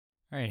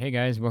All right, hey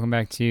guys, welcome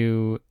back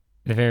to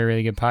the Very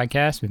Really Good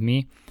Podcast with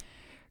me,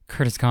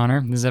 Curtis Connor.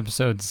 This is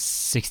episode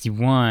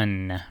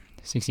 61.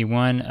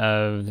 61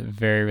 of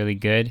Very Really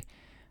Good.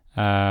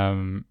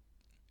 Holy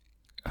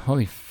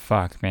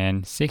fuck,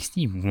 man.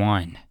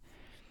 61.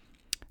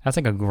 That's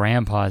like a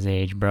grandpa's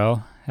age,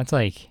 bro. That's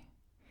like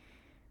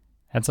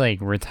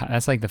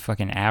the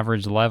fucking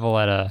average level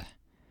at a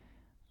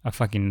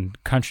fucking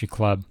country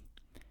club.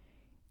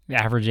 The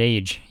average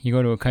age. You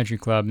go to a country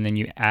club and then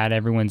you add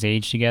everyone's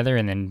age together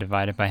and then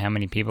divide it by how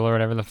many people or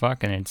whatever the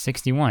fuck, and it's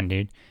 61,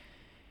 dude.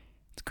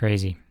 It's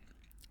crazy.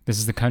 This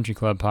is the Country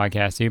Club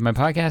podcast, dude. My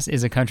podcast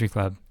is a country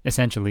club,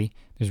 essentially.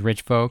 There's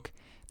rich folk.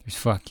 There's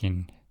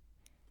fucking,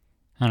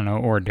 I don't know,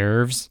 hors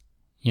d'oeuvres,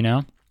 you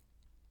know?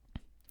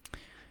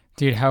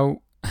 Dude,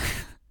 how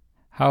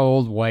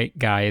old white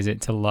guy is it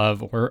to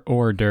love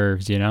hors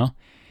d'oeuvres, you know?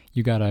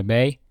 You gotta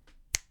bay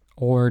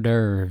hors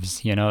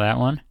d'oeuvres. You know that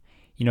one?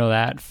 You know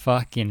that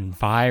fucking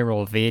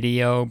viral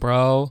video,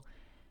 bro?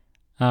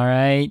 All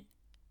right.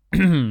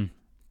 A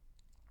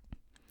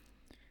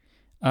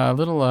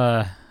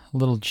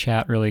little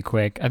chat really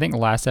quick. I think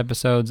last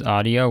episode's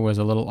audio was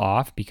a little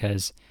off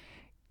because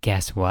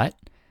guess what?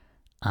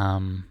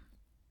 I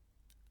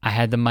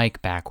had the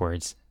mic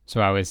backwards.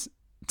 So I was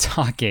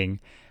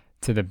talking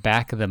to the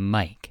back of the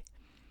mic.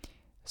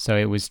 So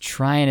it was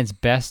trying its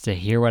best to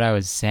hear what I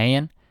was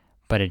saying,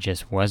 but it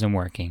just wasn't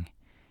working.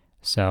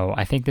 So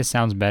I think this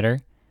sounds better.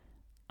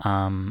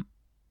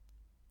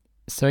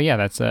 So yeah,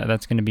 that's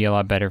going to be a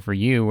lot better for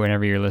you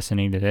whenever you're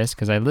listening to this,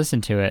 because I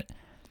listened to it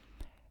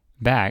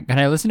back, and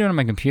I listened to it on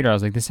my computer. I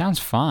was like, this sounds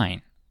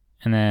fine.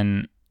 And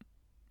then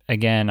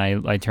again,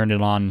 I turned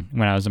it on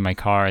when I was in my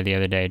car the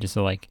other day, just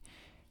to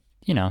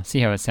see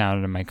how it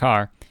sounded in my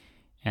car.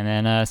 And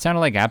then it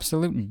sounded like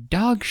absolute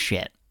dog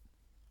shit.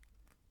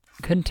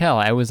 Couldn't tell.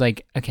 I was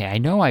like, okay, I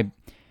know I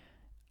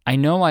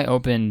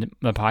opened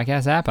the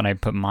podcast app and I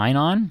put mine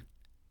on,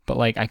 but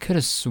I could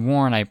have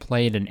sworn I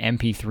played an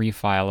MP3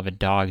 file of a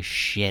dog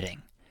shitting.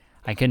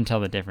 I couldn't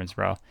tell the difference,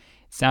 bro. It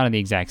sounded the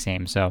exact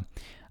same, so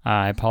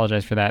I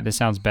apologize for that. This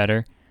sounds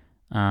better.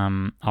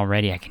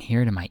 Already I can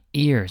hear it in my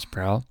ears,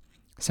 bro.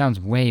 It sounds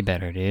way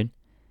better, dude.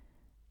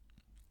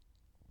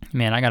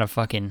 Man, I gotta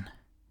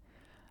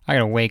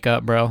wake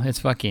up, bro. It's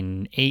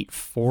fucking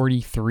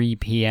 8:43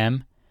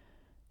 p.m.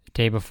 the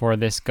day before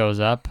this goes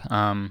up.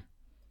 I'm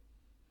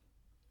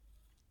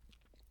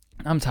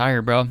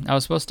tired, bro. I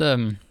was supposed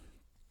to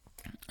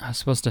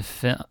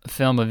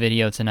film a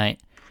video tonight,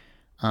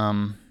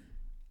 but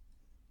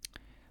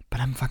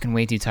I'm fucking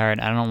way too tired.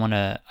 I don't want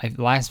to.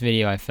 Last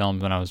video I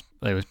filmed when it was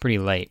pretty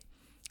late,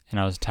 and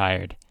I was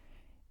tired,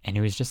 and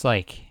it was just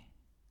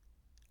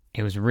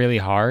it was really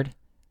hard,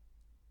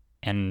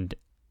 and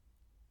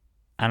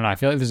I don't know. I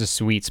feel like there's a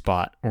sweet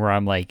spot where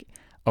I'm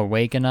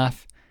awake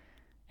enough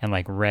and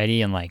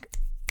ready and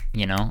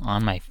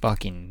on my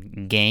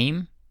fucking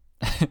game.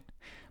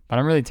 But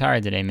I'm really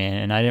tired today, man,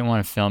 and I didn't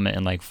want to film it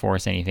and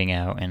force anything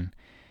out. And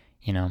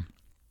I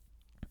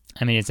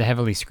mean, it's a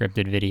heavily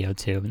scripted video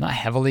too. Not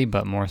heavily,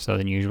 but more so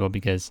than usual,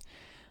 because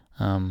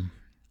I'm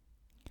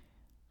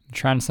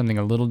trying something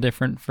a little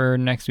different for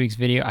next week's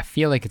video. I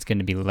feel like it's going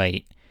to be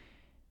late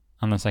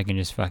unless I can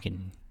just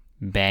fucking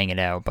bang it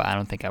out, but I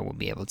don't think I will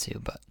be able to.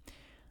 But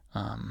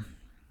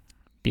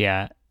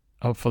yeah,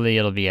 hopefully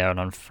it'll be out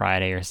on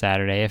Friday or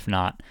Saturday. If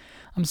not,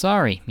 I'm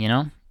sorry,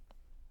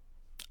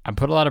 I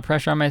put a lot of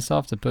pressure on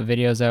myself to put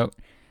videos out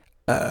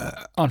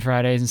on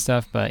Fridays and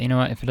stuff, but you know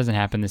what? If it doesn't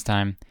happen this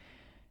time,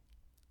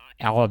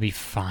 I'll be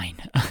fine.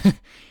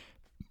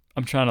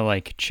 I'm trying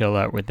to chill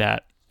out with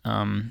that,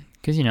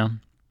 because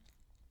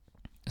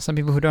some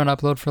people who don't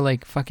upload for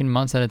fucking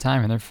months at a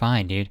time and they're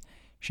fine, dude.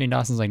 Shane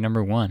Dawson's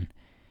number one,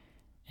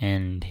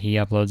 and he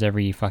uploads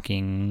every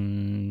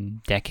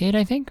fucking decade,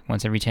 I think,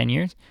 once every 10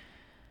 years.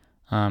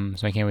 So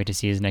I can't wait to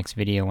see his next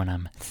video when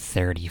I'm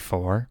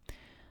 34.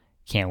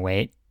 Can't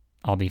wait.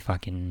 I'll be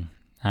fucking,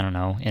 I don't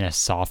know, in a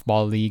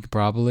softball league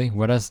probably.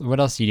 What else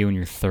do you do when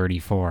you're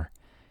 34?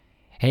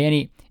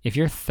 Hey, if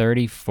you're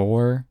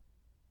 34,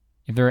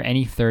 if there are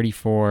any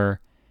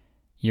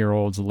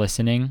 34-year-olds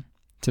listening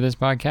to this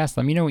podcast,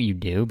 let me know what you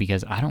do,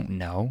 because I don't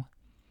know.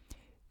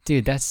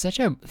 Dude, that's I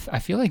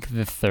feel like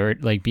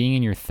being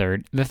in the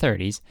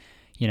 30s,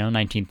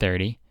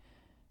 1930.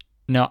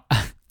 No,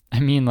 I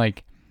mean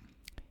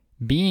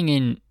being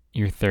in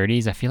your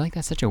 30s, I feel like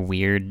that's such a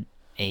weird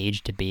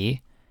age to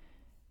be.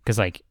 Because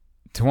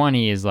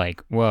 20 is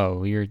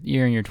whoa, you're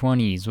in your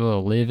 20s, whoa,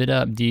 live it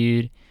up,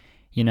 dude.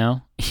 You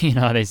know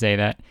how they say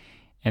that.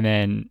 And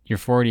then your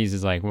 40s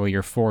is well,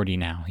 you're 40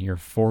 now. You're a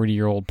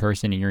 40-year-old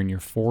person, and you're in your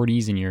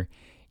 40s, and you're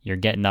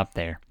getting up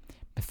there.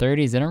 The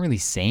 30s, they don't really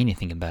say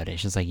anything about it.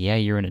 It's just yeah,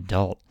 you're an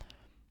adult.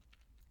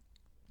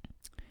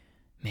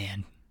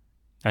 Man,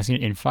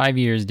 in 5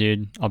 years,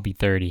 dude, I'll be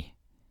 30.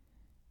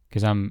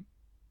 Because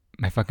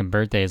my fucking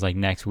birthday is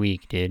next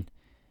week, dude.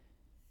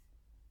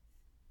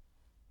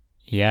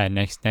 Yeah,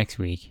 next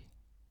week.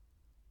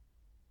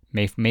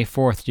 May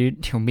 4th,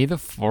 dude. May the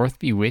 4th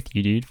be with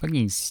you, dude.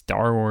 Fucking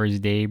Star Wars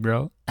Day,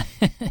 bro.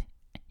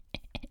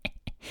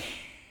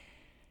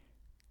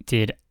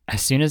 Dude,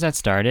 as soon as that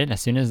started,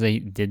 as soon as they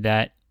did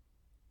that,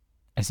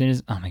 as soon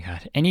as, oh my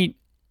God, they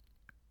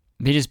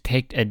just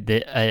picked a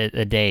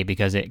day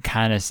because it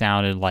kind of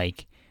sounded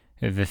like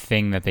the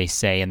thing that they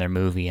say in their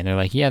movie. And they're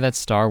like, yeah, that's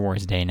Star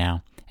Wars Day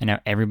now. And now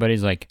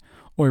everybody's like,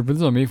 oh, but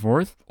it's on May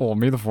 4th? Oh,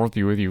 May the 4th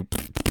be with you.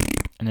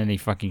 And then they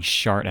fucking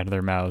shart out of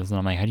their mouths. And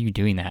I'm like, how are you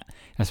doing that?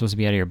 That's supposed to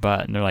be out of your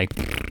butt. And they're like,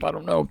 I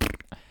don't know.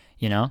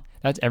 You know?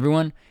 That's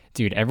everyone.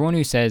 Dude, everyone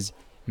who says,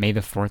 May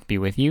the 4th be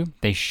with you,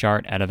 they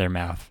shart out of their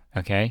mouth.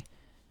 Okay?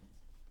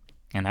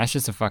 And that's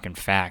just a fucking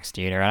facts,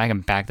 dude. Or I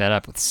can back that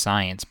up with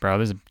science, bro.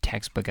 There's a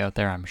textbook out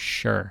there, I'm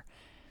sure.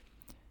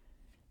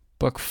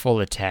 Book full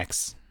of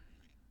texts.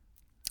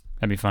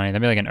 That'd be funny.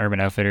 That'd be like an Urban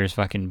Outfitters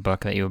fucking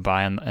book that you would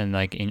buy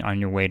on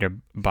your way to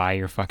buy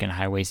your fucking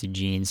high-waisted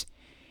jeans.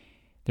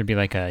 There'd be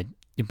like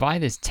you buy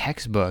this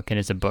textbook and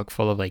it's a book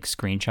full of like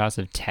screenshots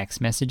of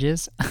text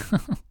messages.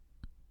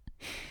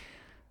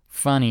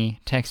 Funny.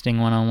 Texting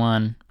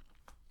 101.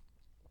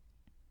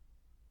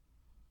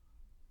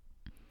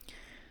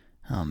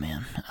 Oh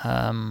man.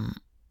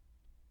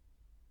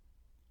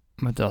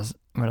 What else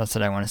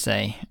did I want to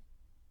say?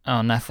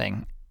 Oh,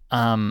 nothing.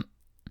 But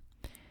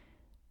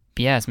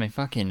yeah, it's my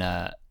fucking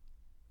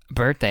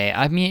birthday.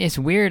 I mean, it's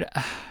weird.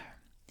 I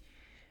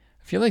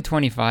feel like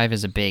 25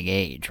 is a big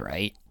age,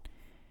 right?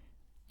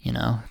 You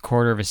know, a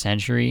quarter of a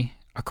century,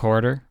 a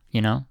quarter,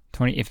 you know?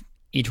 20 if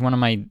each one of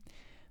my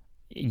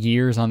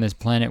years on this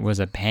planet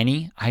was a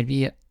penny,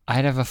 I'd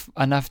have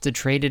enough to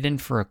trade it in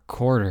for a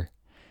quarter.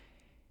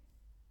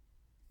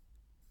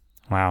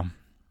 Wow.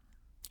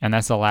 And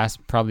that's the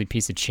last probably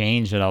piece of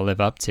change that I'll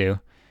live up to.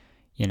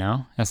 You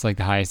know, that's like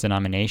the highest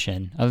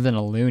denomination. Other than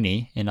a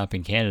loonie, up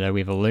in Canada,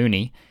 we have a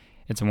loonie.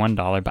 It's $1,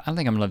 but I don't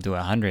think I'm gonna live to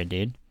 100,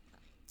 dude.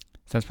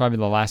 So that's probably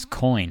the last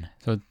coin.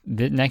 So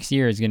the next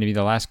year is gonna be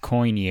the last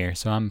coin year.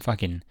 So I'm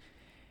fucking,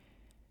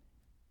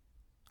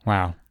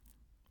 wow.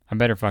 I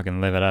better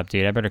fucking live it up,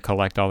 dude. I better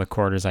collect all the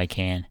quarters I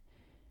can.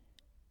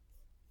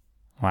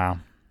 Wow.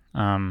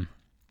 But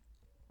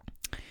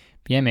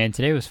yeah, man,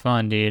 today was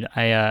fun, dude.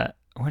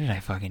 What did I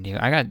fucking do?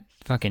 I got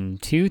fucking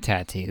 2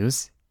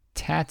 tattoos.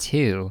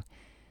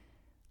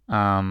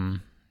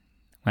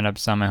 Went up,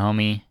 saw my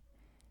homie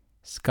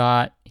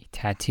Scott. He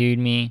tattooed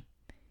me.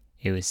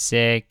 It was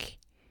sick.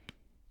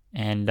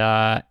 And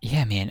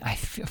yeah, man,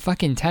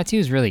 fucking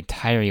tattoos really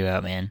tire you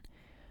out, man.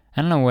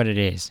 I don't know what it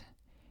is.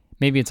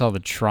 Maybe it's all the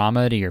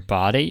trauma to your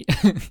body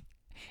and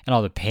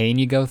all the pain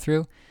you go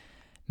through.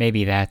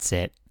 Maybe that's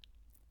it.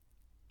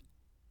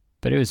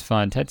 But it was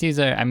fun. Tattoos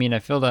are, I mean, I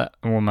filled out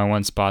my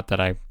one spot that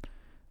I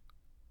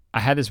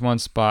had this one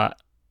spot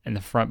in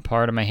the front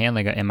part of my hand,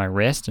 like in my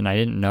wrist, and I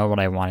didn't know what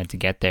I wanted to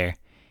get there.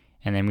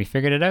 And then we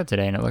figured it out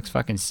today, and it looks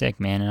fucking sick,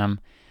 man. And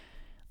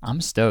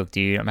I'm stoked,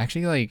 dude. I'm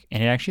actually like,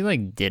 and it actually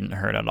like didn't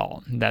hurt at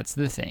all. That's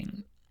the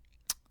thing.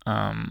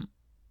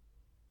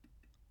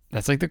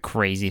 That's like the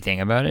crazy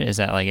thing about it is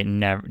that like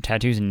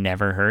tattoos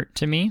never hurt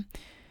to me.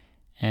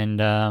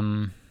 And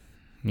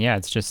yeah,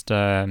 it's just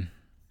crazy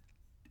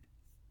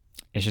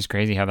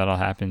how that all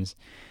happens.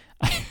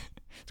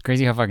 It's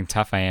crazy how fucking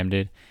tough I am,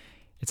 dude.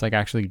 It's like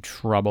actually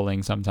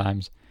troubling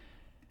sometimes.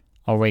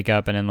 I'll wake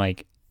up and then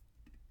like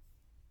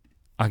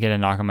I'll get a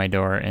knock on my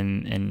door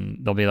and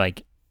they'll be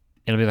like,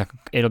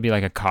 it'll be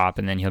like a cop,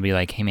 and then he'll be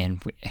like, hey man,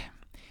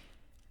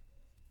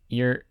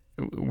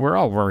 we're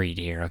all worried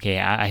here, okay?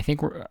 I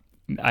think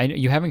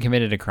you haven't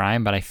committed a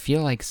crime, but I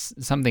feel like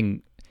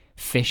something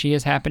fishy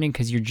is happening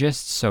because you're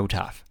just so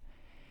tough.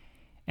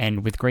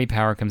 And with great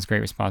power comes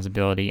great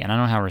responsibility, and I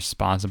don't know how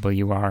responsible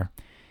you are.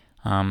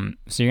 So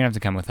you're gonna have to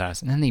come with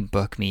us. And then they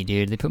book me,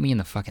 dude. They put me in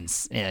the fucking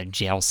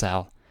jail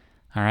cell.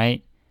 All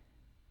right?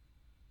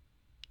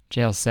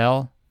 Jail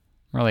cell?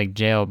 More like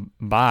jail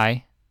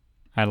buy.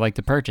 I'd like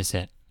to purchase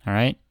it. All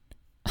right?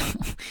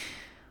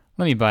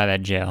 Let me buy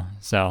that jail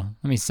cell.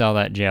 Let me sell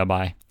that jail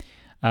buy.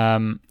 What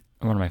am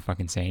I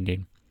fucking saying,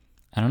 dude?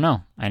 I don't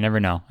know. I never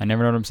know. I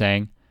never know what I'm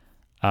saying.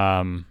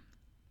 Bro,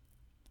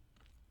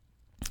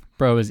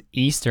 it was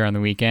Easter on the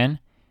weekend.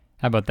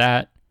 How about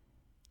that?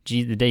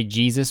 The day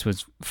Jesus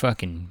was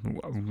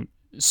fucking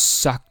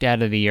sucked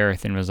out of the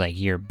earth and was like,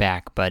 you're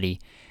back, buddy.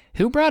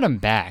 Who brought him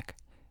back?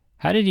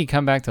 How did he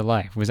come back to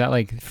life? Was that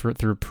like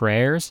through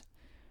prayers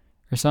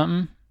or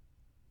something?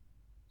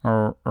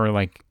 Or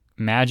like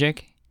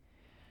magic?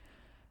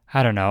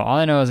 I don't know. All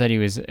I know is that he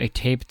was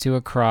taped to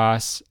a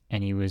cross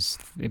and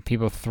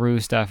people threw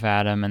stuff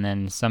at him, and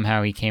then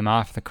somehow he came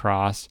off the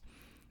cross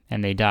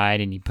and they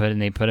died, and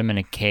they put him in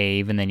a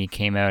cave, and then he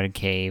came out of a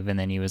cave, and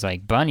then he was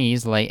like,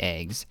 bunnies lay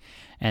eggs.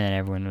 And then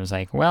everyone was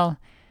like, well,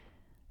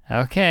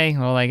 okay,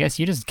 well, I guess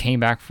you just came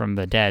back from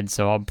the dead,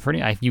 so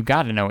you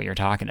got to know what you're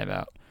talking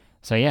about.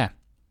 So yeah,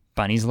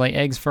 bunnies lay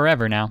eggs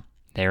forever now.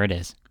 There it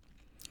is.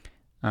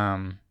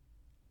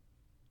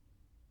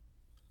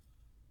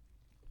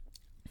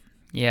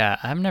 Yeah,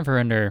 I don't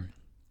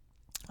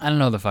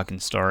know the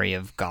fucking story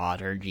of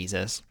God or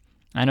Jesus.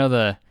 I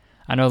know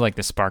like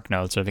the Spark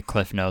Notes or the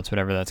Cliff Notes,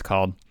 whatever that's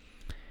called.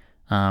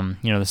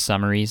 The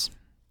summaries.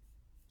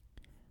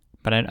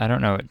 But I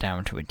don't know it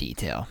down to a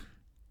detail.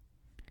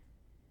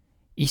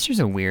 Easter's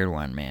a weird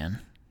one, man.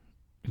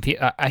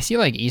 I see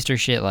like Easter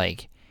shit,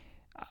 like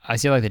I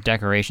see like the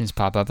decorations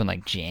pop up in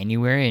like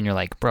January, and you're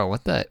like, bro,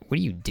 what are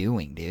you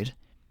doing, dude?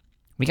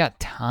 We got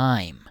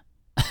time.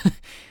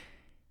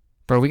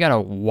 Bro, we got a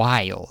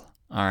while,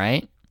 all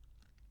right?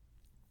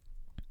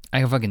 I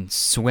can fucking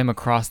swim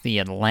across the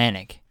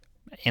Atlantic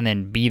and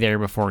then be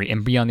there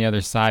and be on the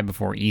other side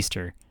before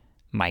Easter,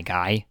 my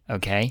guy,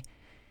 okay?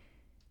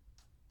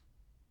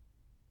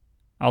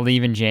 I'll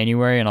leave in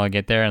January and I'll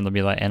get there and they'll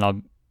be like,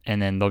 and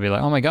then they'll be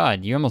like, oh my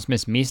God, you almost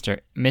missed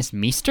Meester. Miss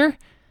Meester?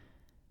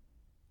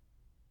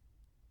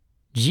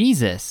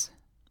 Jesus.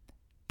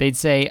 They'd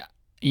say,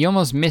 you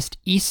almost missed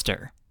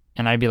Easter.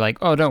 And I'd be like,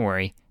 oh, don't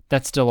worry.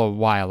 That's still a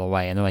while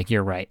away. And they're like,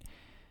 you're right.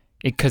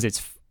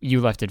 Because you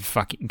left it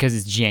because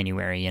it's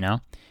January, you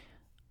know?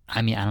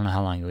 I mean, I don't know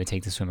how long it would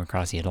take to swim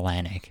across the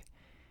Atlantic.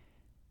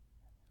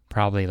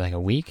 Probably like a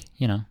week,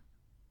 you know?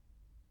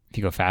 If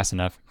you go fast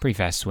enough. Pretty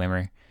fast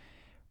swimmer.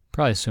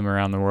 Probably swim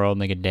around the world in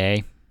like a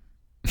day.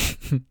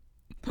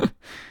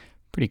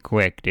 Pretty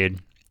quick, dude.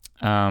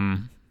 I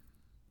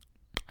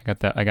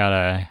got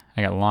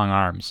long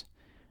arms.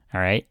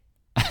 All right?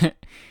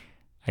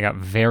 I got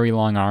very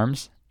long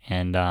arms,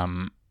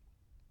 and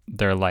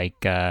they're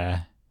like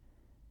I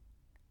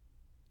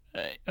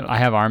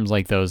have arms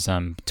like those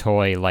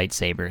toy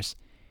lightsabers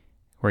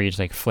where you just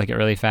like flick it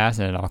really fast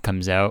and it all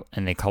comes out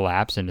and they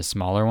collapse into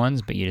smaller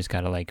ones, but you just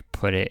got to like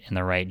put it in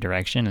the right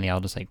direction and they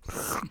all just like,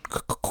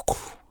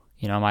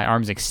 you know, my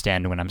arms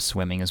extend when I'm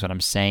swimming is what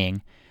I'm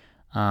saying.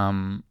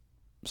 So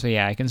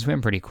yeah, I can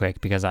swim pretty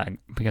quick because I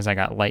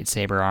got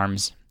lightsaber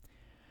arms.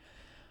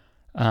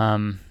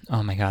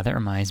 Oh my God, that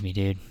reminds me,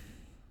 dude.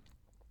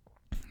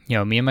 You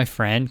know, me and my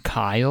friend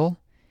Kyle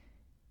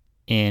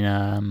in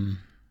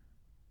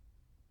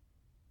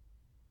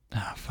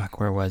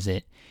where was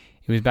it?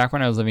 It was back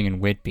when I was living in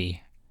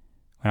Whitby,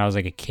 when I was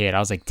like a kid. I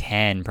was like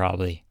 10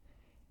 probably.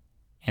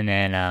 And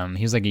then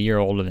he was like a year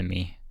older than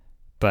me.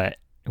 But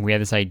we had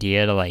this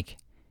idea to like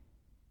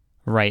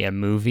write a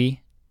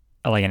movie,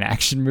 like an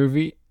action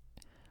movie,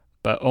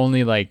 but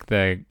only like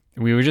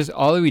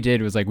all we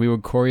did was like we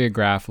would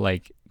choreograph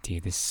like,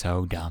 dude, this is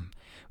so dumb.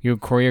 We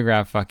would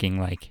choreograph fucking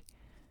like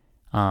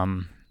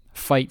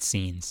fight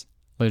scenes.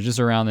 Like just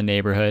around the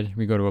neighborhood.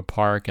 We go to a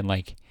park and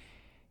like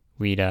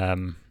we'd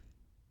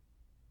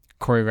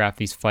choreograph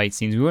these fight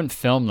scenes. We wouldn't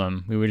film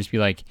them. We would just be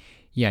like,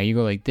 yeah, you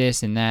go like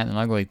this and that, and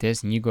I'll go like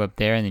this, and you go up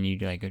there, and then you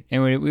do like,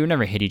 and we would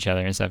never hit each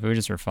other and stuff. It was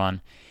just for fun.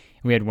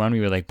 We had one,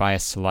 we would like buy a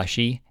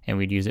slushie, and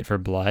we'd use it for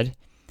blood,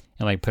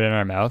 and like put it in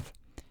our mouth,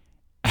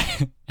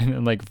 and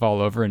then like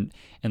fall over and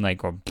like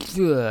go,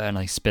 and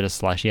like spit a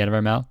slushie out of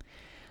our mouth.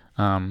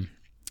 God,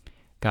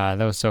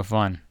 that was so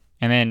fun.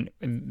 And then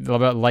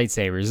about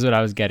lightsabers, this is what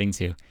I was getting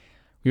to.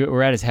 We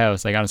were at his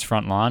house, like on his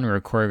front lawn, we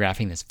were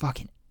choreographing this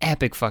fucking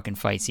epic fucking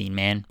fight scene,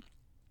 man.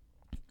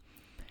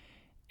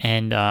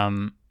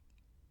 And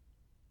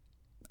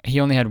he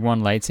only had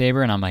one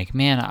lightsaber, and I'm like,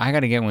 man, I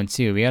gotta get one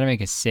too. We gotta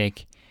make a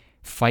sick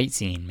fight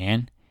scene,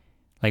 man.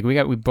 Like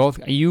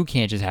you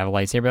can't just have a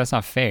lightsaber, that's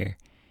not fair.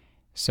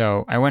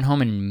 So I went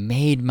home and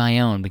made my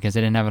own because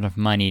I didn't have enough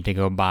money to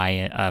go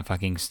buy a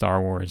fucking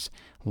Star Wars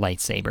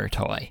lightsaber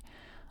toy.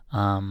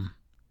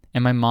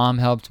 And my mom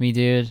helped me,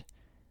 dude.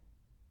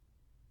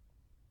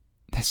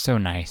 That's so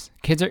nice.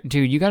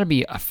 Dude, you gotta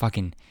be a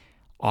fucking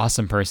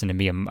awesome person to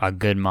be a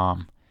good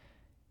mom.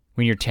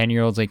 When your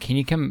 10-year-old's like, can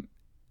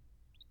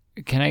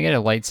I get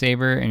a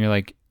lightsaber? And you're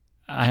like,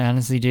 I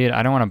honestly, dude,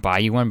 I don't want to buy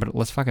you one, but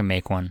let's fucking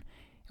make one.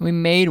 And we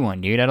made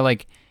one, dude, out of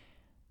like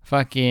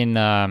fucking,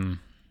 it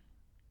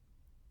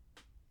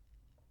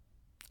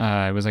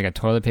was like a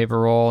toilet paper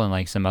roll and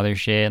like some other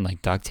shit and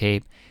like duct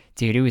tape.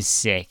 Dude, it was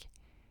sick.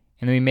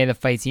 And then we made the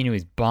fight scene, it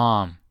was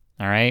bomb,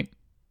 all right?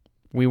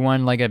 We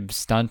won like a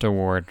stunt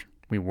award.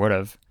 We would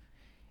have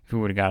if we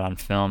would have got on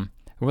film.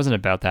 It wasn't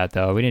about that,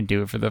 though. We didn't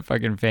do it for the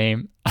fucking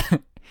fame.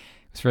 It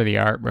was for the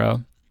art,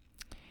 bro.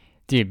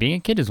 Dude, being a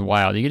kid is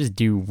wild. You can just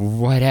do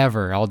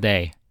whatever all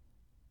day.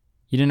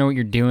 You didn't know what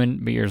you're doing,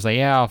 but you're just like,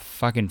 yeah, I'll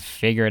fucking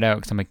figure it out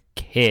because I'm a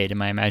kid and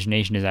my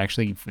imagination is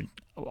actually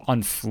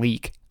on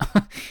fleek.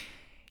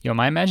 Yo,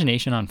 my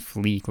imagination on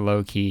fleek,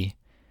 low key.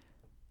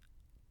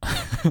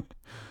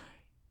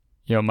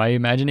 Yo, my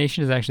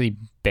imagination is actually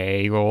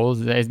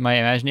bagels. My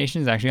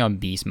imagination is actually on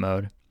beast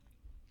mode.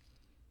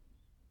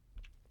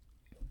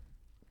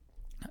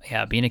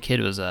 Yeah, being a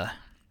kid was a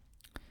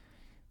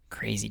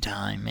crazy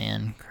time,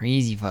 man.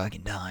 Crazy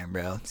fucking time,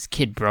 bro. This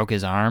kid broke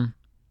his arm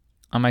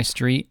on my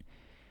street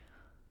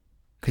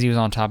because he was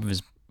on top of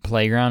his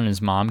playground and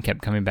his mom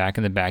kept coming back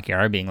in the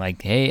backyard being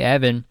like, hey,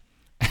 Evan.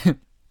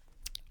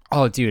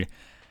 Oh, dude.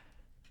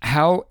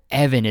 How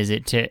Evan is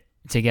it to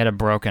get a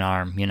broken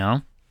arm, you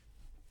know?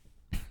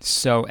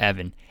 So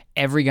Evan.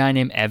 Every guy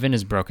named Evan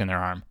has broken their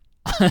arm.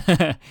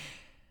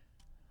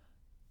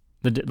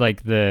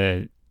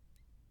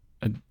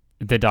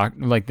 The doc,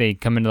 like they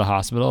come into the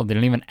hospital, they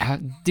don't even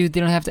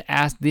have to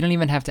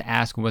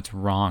ask what's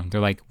wrong.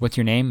 They're like, what's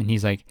your name? And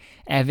he's like,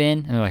 Evan.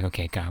 And they're like,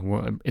 okay, God,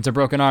 well, it's a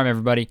broken arm,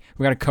 everybody.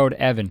 We got to code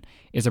Evan.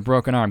 It's a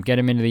broken arm. Get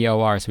him into the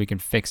OR so we can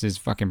fix his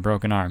fucking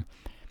broken arm.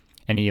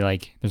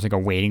 and there's like a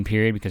waiting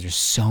period because there's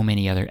so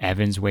many other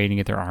Evans waiting to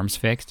get their arms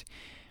fixed.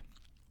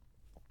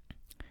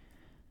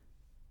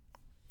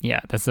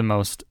 Yeah, that's the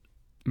most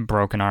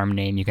broken arm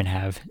name you can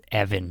have.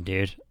 Evan,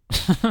 dude.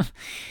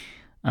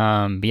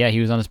 But yeah, he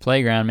was on his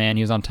playground, man.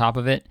 He was on top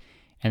of it,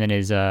 and then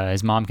his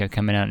mom kept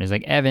coming out and is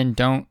like, Evan,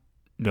 don't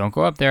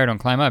go up there. Don't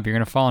climb up. You're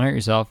gonna fall and hurt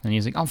yourself. And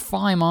he's like, I'm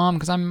fine, Mom,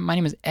 because my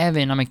name is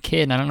Evan. I'm a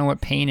kid, and I don't know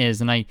what pain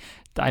is, and I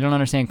don't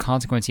understand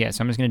consequence yet.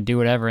 So I'm just gonna do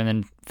whatever and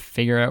then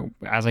figure out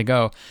as I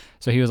go.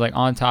 So he was like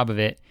on top of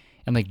it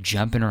and like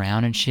jumping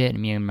around and shit.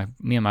 And me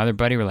and my other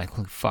buddy were like,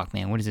 "Look, fuck,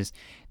 man, what is this?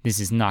 This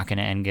is not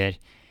gonna end good."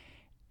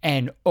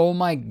 And oh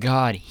my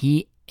god,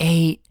 he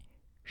ate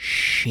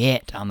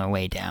shit on the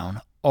way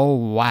down. Oh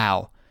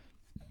wow.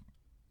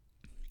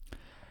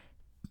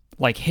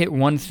 Like hit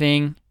one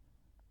thing,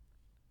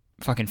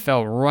 fucking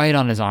fell right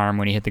on his arm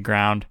when he hit the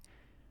ground.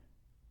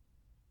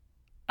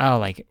 Oh,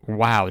 like,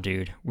 wow,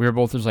 dude. We were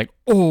both just like,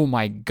 oh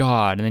my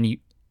god. And then he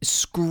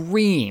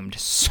screamed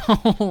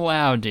so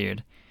loud,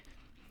 dude.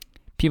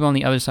 People on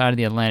the other side of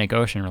the Atlantic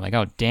Ocean were like,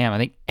 oh, damn, I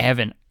think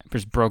Evan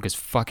just broke his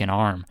fucking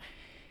arm.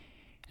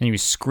 And he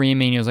was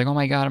screaming. He was like, oh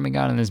my god, oh my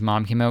god. And his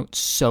mom came out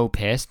so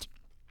pissed,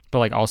 but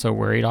like also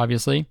worried,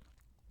 obviously.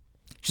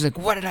 She's like,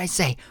 what did I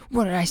say?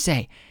 What did I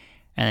say?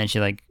 And then she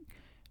like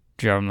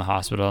drove him to the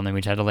hospital, and then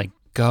we had to like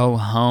go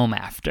home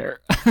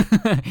after.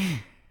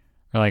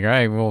 We're like, all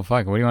right, well,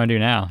 fuck, what do you want to do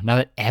now? Now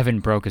that Evan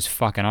broke his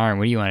fucking arm,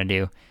 what do you want to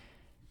do?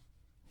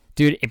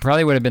 Dude, it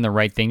probably would have been the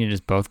right thing to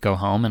just both go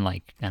home and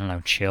like, I don't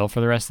know, chill for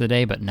the rest of the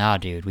day, but nah,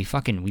 dude, we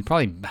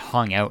probably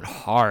hung out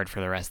hard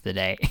for the rest of the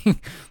day.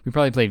 We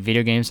probably played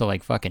video games till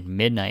like fucking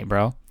midnight,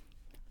 bro.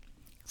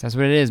 So that's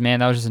what it is, man.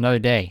 That was just another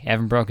day.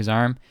 Evan broke his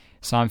arm.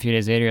 Saw him a few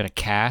days later at a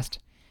cast.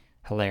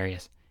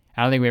 Hilarious.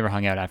 I don't think we ever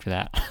hung out after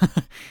that.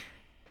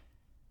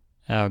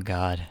 Oh,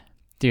 God.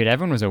 Dude,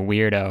 Evan was a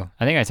weirdo.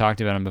 I think I talked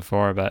about him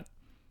before, but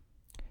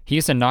he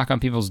used to knock on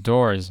people's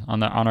doors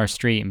on our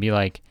street and be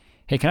like,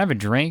 hey, can I have a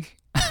drink?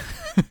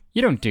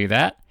 You don't do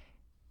that.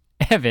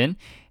 Evan,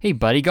 hey,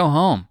 buddy, go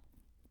home.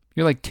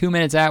 You're like 2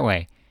 minutes that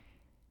way.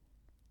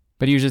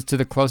 But he was just to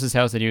the closest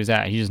house that he was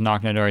at. He just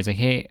knocked on the door. He's like,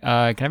 hey,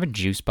 can I have a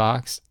juice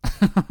box?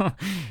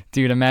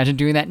 Dude, imagine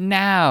doing that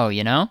now,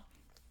 you know?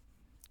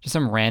 Just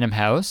some random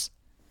house.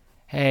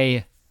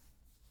 Hey,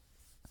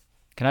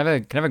 can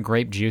I have a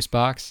grape juice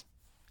box?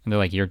 And they're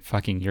like, you're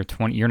 20,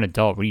 you're an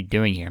adult. What are you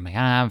doing here? I'm like,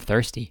 I'm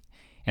thirsty.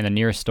 And the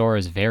nearest store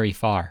is very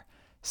far.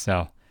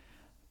 So,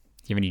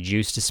 do you have any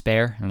juice to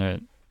spare?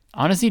 And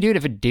honestly, dude,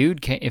 if a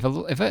dude came, if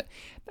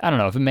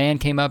a man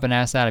came up and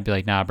asked that, I'd be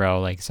like, nah, bro,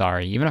 like,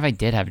 sorry. Even if I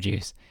did have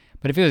juice.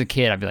 But if it was a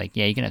kid, I'd be like,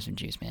 yeah, you can have some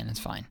juice, man. It's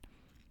fine.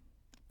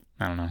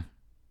 I don't know.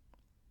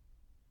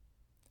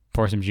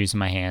 Pour some juice in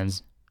my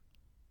hands.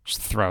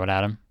 Just throw it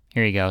at him.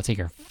 Here you go. Take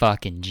your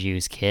fucking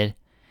juice, kid.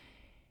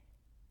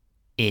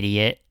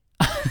 Idiot.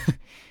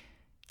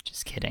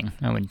 Just kidding.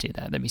 I wouldn't do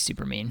that. That'd be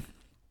super mean.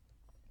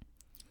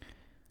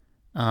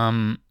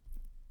 What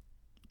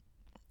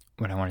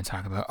I want to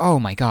talk about. Oh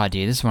my god,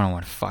 dude. This is what I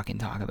want to fucking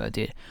talk about,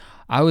 dude.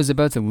 I was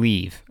about to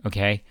leave,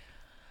 okay?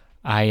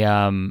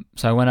 So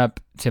I went up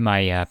to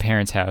my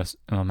parents' house,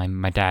 well,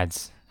 my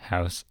dad's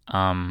house,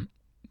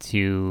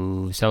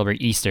 to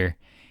celebrate Easter.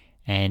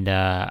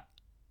 And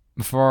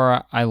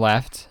before I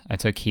left, I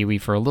took Kiwi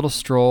for a little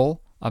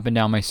stroll up and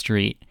down my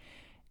street.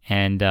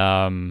 And,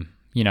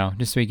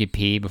 just so he could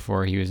pee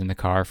before he was in the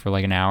car for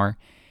like an hour.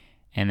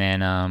 And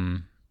then,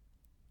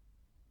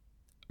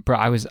 bro,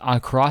 I was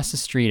across the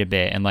street a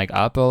bit and like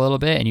up a little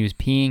bit, and he was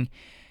peeing.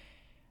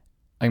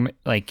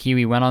 Like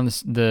Kiwi went on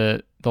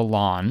the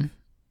lawn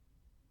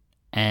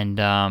and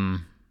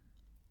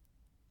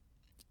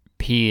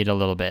peed a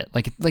little bit,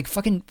 like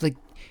fucking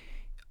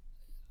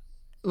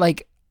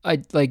like I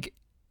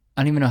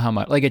don't even know how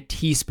much, like a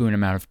teaspoon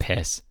amount of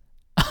piss.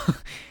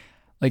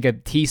 Like a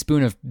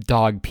teaspoon of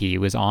dog pee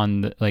was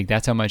on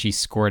that's how much he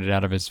squirted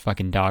out of his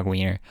fucking dog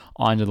wiener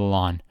onto the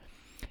lawn.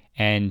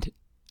 And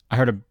I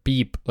heard a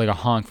beep, like a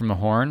honk from the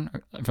horn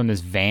from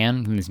this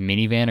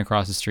minivan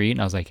across the street,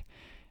 and I was like,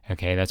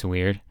 okay, that's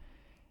weird.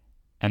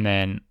 And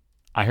then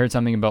I heard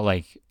something about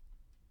like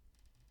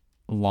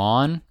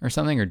lawn or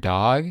something, or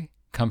dog,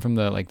 come from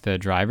the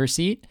driver's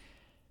seat.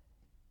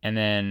 And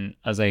then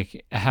I was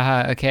like,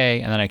 haha, okay.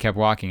 And then I kept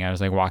walking. I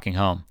was like walking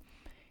home.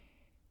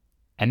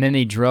 And then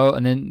they drove,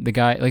 and then the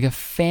guy, like a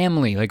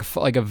family, like a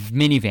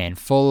minivan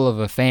full of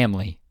a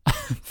family,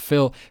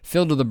 filled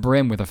to the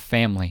brim with a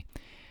family,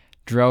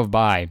 drove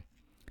by.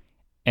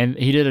 And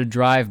he did a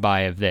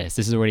drive-by of this.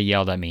 This is what he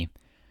yelled at me.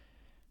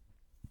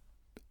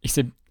 He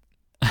said,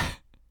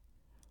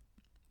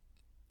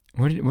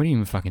 what did he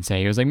even fucking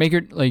say? He was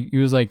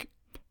like,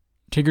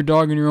 take your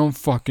dog on your own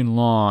fucking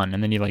lawn.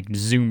 And then he like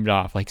zoomed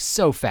off, like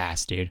so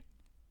fast, dude.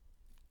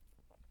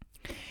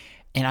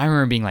 And I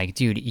remember being like,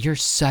 dude, you're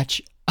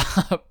such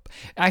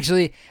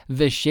Actually,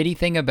 the shitty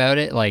thing about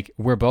it, like,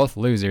 we're both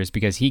losers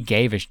because he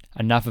gave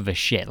enough of a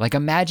shit. Like,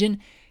 imagine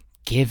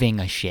giving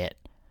a shit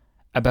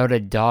about a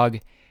dog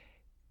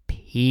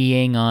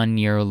peeing on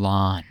your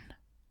lawn.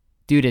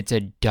 Dude, it's a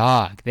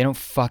dog. They don't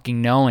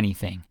fucking know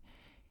anything.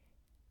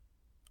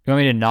 You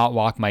want me to not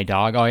walk my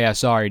dog? Oh yeah,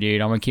 sorry,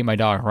 dude. I'm gonna keep my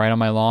dog right on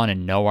my lawn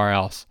and nowhere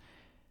else.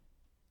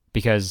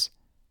 Because,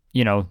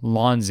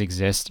 lawns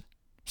exist.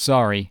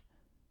 Sorry.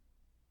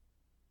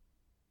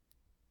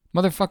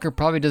 Motherfucker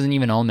probably doesn't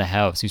even own the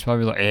house. He's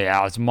probably like,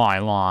 yeah, it's my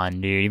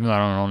lawn, dude. Even though I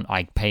don't own,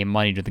 I pay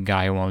money to the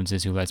guy who owns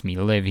this, who lets me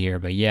live here.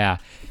 But yeah.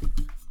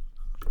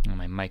 Oh,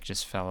 my mic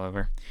just fell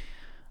over.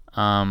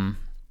 But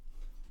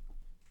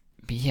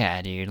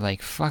yeah, dude,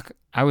 like, fuck.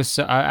 I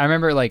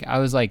remember, like, I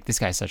was like, this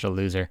guy's such a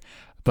loser.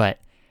 But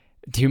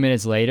 2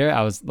 minutes later,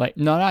 I was like,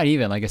 no, not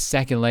even, like a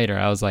second later,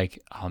 I was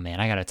like, oh man,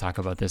 I gotta talk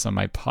about this on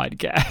my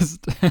podcast.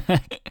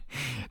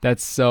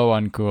 That's so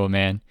uncool,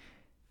 man.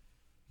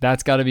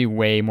 That's gotta be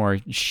way more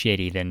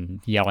shitty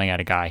than yelling at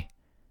a guy.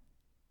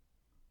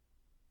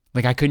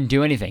 Like, I couldn't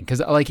do anything. Because,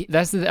 like,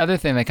 that's the other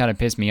thing that kind of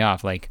pissed me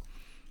off. Like,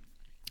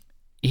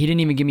 he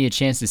didn't even give me a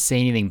chance to say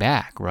anything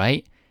back,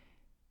 right?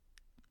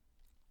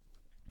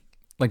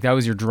 Like, that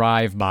was your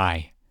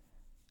drive-by.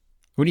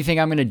 What do you think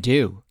I'm going to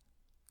do?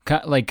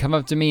 Come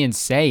up to me and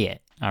say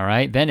it, all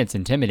right? Then it's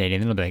intimidating.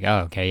 Then they'll be like,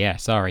 oh, okay, yeah,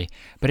 sorry.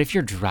 But if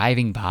you're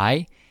driving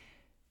by,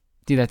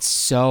 dude, that's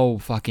so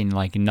fucking,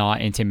 like,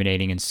 not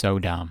intimidating and so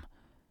dumb.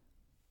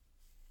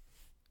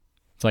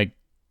 It's like,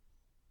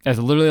 that's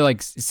literally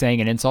like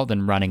saying an insult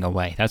and running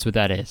away. That's what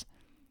that is.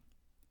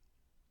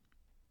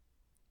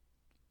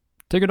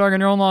 Take a dog on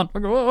your own lawn.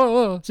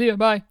 Whoa, see ya,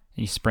 bye. And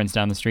he sprints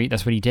down the street.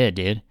 That's what he did,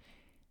 dude.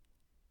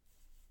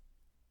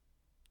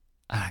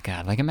 Oh,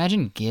 God. Like,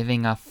 imagine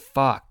giving a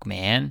fuck,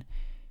 man.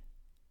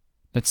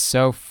 That's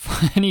so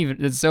funny.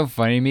 It's so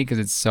funny to me because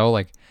it's so,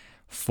 like,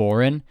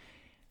 foreign.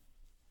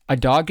 A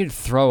dog could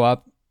throw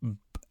up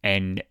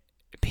and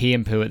pee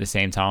and poo at the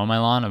same time on my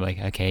lawn. I'm like,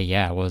 okay,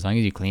 yeah, well, as long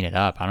as you clean it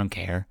up, I don't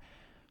care.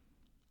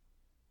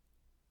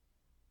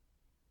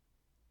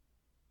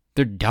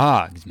 They're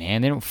dogs,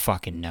 man. They don't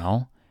fucking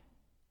know.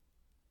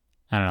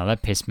 I don't know.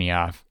 That pissed me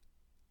off.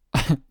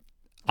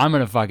 I'm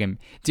gonna fucking...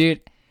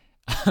 Dude,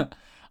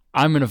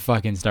 I'm gonna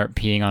fucking start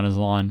peeing on his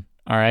lawn.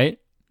 Alright?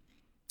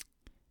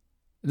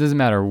 It doesn't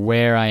matter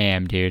where I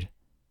am, dude.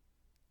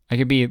 I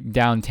could be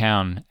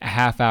downtown, a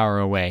half hour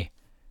away.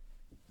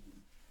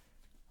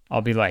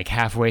 I'll be like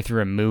halfway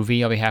through a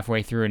movie. I'll be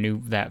halfway through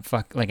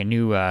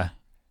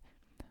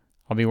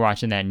I'll be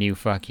watching that new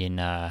fucking,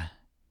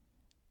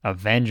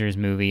 Avengers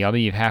movie. I'll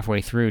be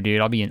halfway through,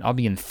 dude. I'll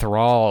be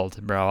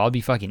enthralled, bro. I'll be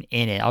fucking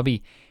in it. I'll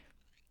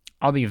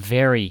be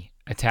very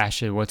attached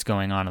to what's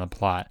going on in the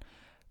plot.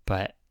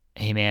 But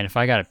hey, man, if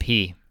I gotta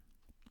pee,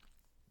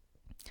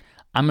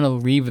 I'm gonna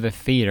leave the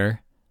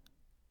theater,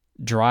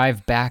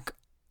 drive back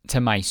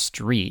to my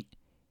street,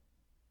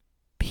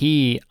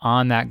 pee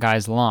on that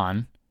guy's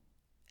lawn,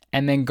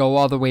 and then go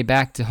all the way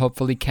back to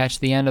hopefully catch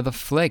the end of the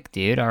flick,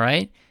 dude. All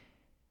right,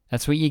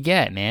 that's what you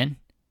get, man.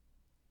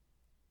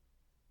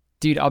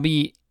 Dude, I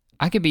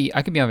could be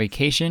on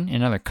vacation in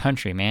another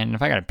country, man. And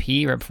if I gotta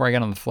pee right before I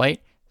get on the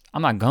flight,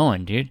 I'm not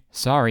going, dude.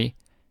 Sorry.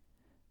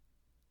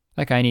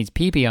 That guy needs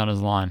pee-pee on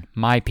his lawn.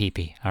 My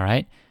pee-pee, all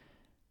right?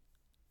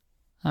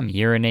 I'm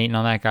urinating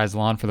on that guy's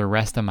lawn for the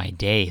rest of my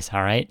days,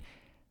 all right?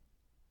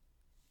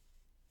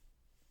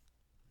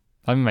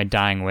 That'll be my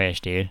dying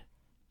wish, dude.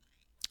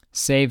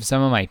 Save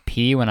some of my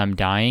pee when I'm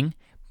dying.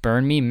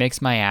 Burn me,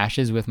 mix my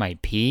ashes with my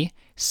pee.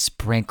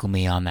 Sprinkle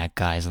me on that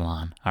guy's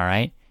lawn, all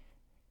right?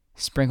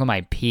 Sprinkle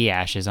my pee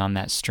ashes on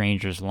that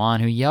stranger's lawn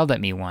who yelled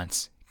at me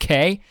once.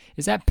 Okay?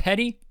 Is that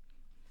petty?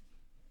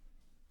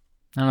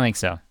 I don't think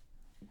so.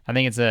 I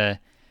think it's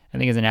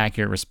an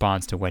accurate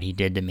response to what he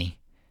did to me.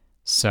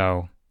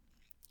 So,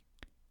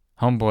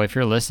 homeboy, if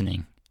you're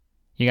listening,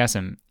 you got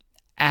some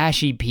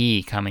ashy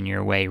pee coming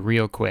your way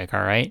real quick,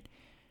 all right?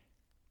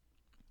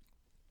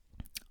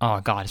 Oh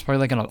God, it's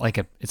probably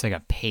it's like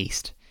a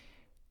paste.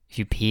 If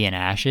you pee in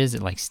ashes,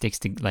 it like sticks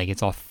to, like,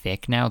 it's all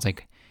thick now. It's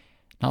like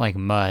not like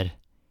mud.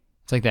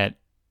 It's like that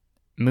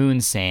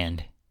moon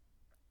sand.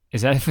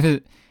 Is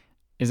that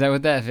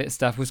what that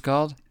stuff was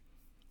called?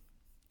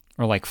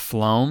 Or like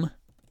phloem?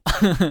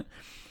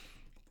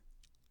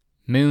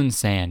 Moon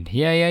sand.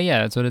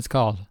 Yeah. That's what it's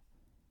called.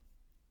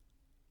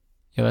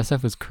 Yo, that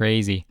stuff was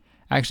crazy.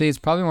 Actually, it's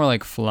probably more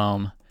like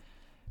phloem.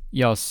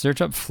 Yo,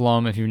 search up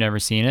phloem if you've never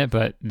seen it,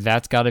 but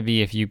that's got to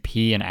be if you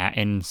pee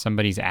in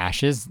somebody's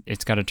ashes,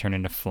 it's got to turn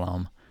into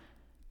phloem.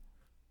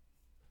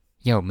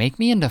 Yo, make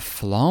me into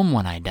phloem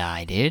when I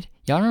die, dude.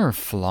 Y'all remember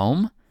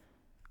phloem?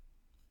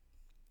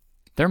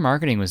 Their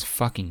marketing was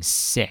fucking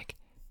sick.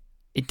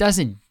 It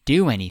doesn't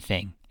do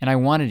anything, and I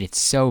wanted it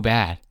so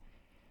bad.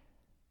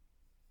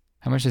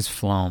 How much is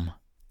phloem?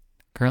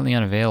 Currently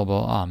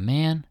unavailable. Oh,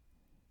 man.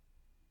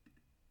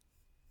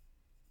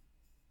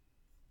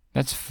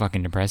 That's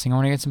fucking depressing. I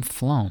want to get some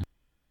phloem.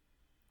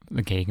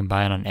 Okay, you can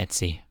buy it on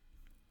Etsy.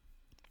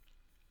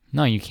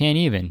 No, you can't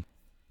even.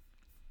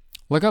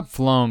 Look up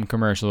phloem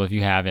commercial if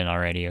you haven't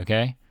already,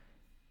 okay?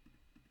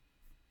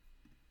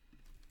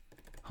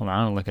 Hold on,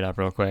 I'm gonna look it up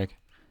real quick.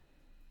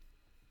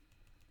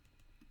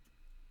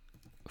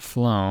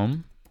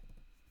 Phloem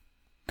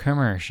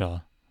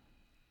commercial.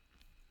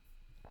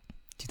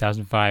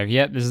 2005.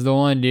 Yep, this is the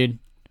one, dude.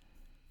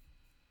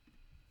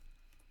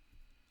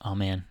 Oh,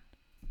 man.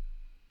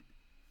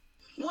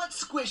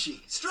 squishy,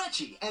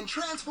 stretchy, and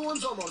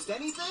transforms almost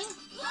anything?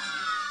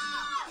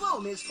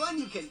 Floam is fun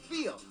you can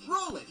feel,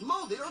 roll it,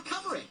 mold it, or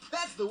cover it.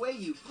 That's the way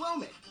you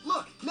Floam it.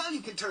 Look, now you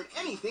can turn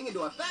anything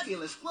into a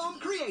fabulous Floam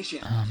creation.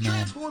 Oh,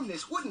 Transform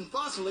this wooden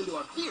fossil into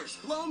a fierce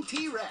Floam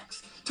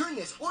T-Rex. Turn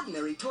this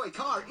ordinary toy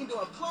car into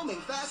a Floaming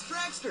fast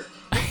dragster.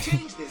 And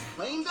change this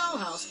plain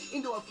dollhouse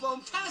into a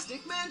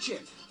Floamtastic mansion.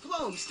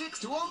 Floam sticks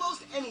to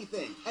almost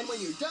anything. And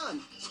when you're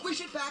done, squish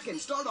it back and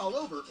start all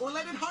over, or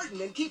let it harden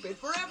and keep it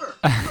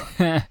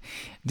forever.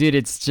 Dude,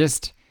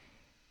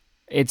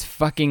 it's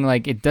fucking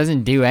like, it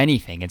doesn't do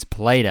anything. It's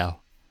Play-Doh.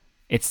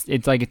 It's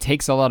like, it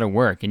takes a lot of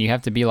work, and you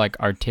have to be like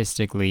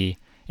artistically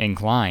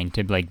inclined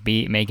to like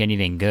make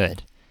anything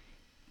good.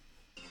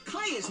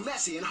 Clay is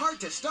messy and hard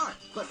to start,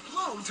 but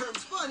Floam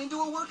turns fun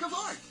into a work of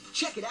art.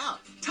 Check it out.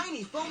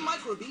 Tiny foam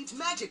microbeads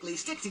magically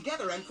stick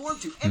together and form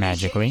to any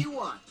shape you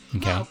want.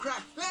 Okay. Now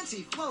craft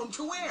fancy Floam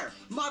to wear.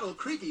 Model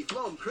creepy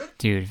Floam crypt.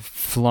 Dude,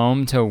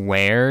 Floam to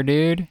wear,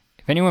 dude?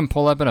 If anyone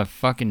pull up in a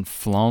fucking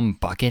Floam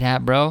bucket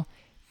hat, bro,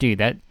 dude,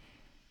 that...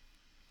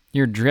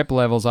 your drip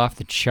level's off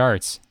the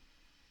charts.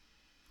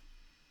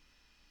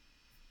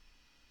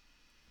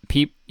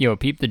 Peep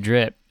the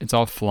drip. It's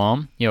all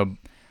Floam.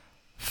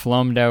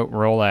 Floamed out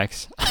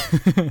Rolex.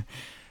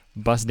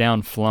 Bust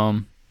down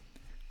Floam.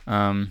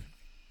 Wow,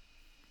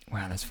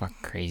 that's fucking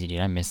crazy, dude.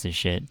 I miss this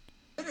shit.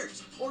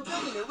 Or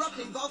build an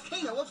erupting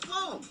volcano of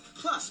Floam.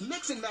 Plus,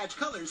 mix and match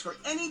colors for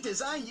any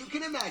design you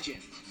can imagine.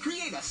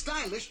 Create a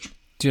stylish...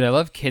 Dude, I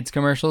love kids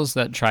commercials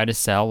that try to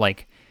sell,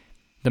 like,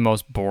 the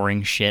most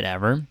boring shit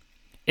ever.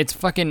 It's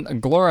fucking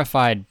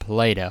glorified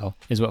Play-Doh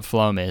is what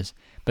Floam is.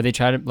 But they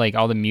try to, like,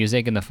 all the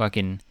music and the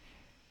fucking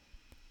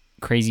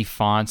crazy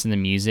fonts and the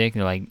music.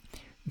 They're like,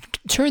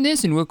 turn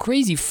this into a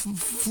crazy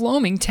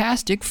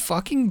Floaming-tastic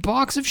fucking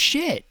box of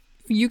shit.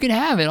 You can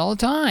have it all the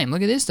time.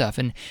 Look at this stuff.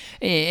 And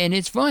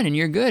it's fun, and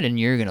you're good, and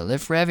you're going to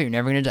live forever. You're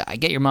never going to die.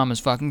 Get your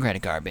mama's fucking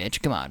credit card,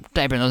 bitch. Come on.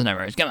 Type in those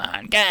numbers. Come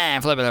on.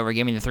 Flip it over.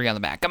 Give me the 3 on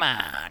the back. Come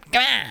on.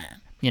 Come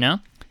on. You know?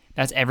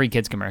 That's every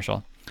kid's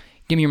commercial.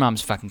 Give me your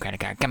mom's fucking credit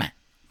card. Come on.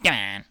 Come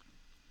on.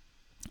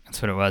 That's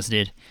what it was,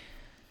 dude.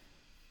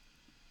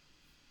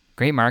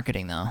 Great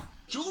marketing, though.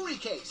 Jewelry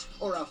case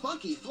or a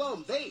funky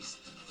Floam vase.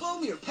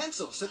 Floam your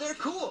pencils so they're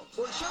cool.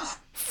 Or it shows...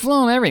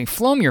 Floam everything.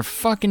 Floam your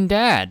fucking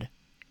dad.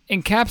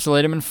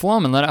 Encapsulate him in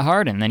Floam and let it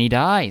harden. Then he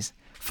dies.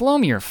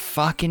 Floam your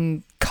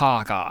fucking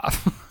cock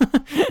off.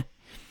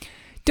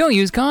 Don't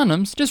use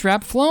condoms. Just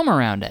wrap Floam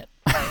around it.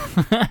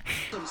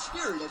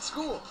 Spirit at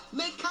school.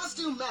 Make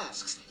costume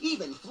masks.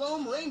 Even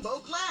Floam rainbow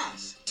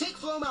glass. Take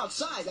Floam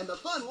outside and the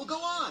fun will go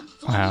on.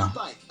 Floam your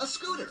bike, a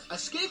scooter, a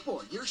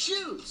skateboard, your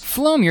shoes.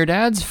 Floam your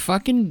dad's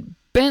fucking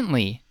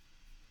Bentley.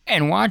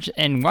 And watch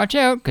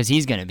out, because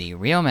he's going to be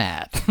real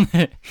mad.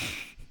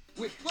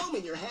 With Floam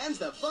in your hands,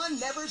 the fun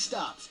never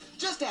stops.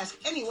 Just ask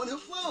anyone who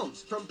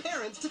Floams, from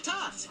parents to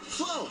tots.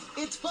 Floam,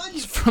 it's fun.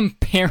 From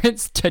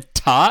parents to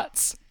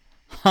tots?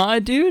 Huh,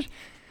 dude?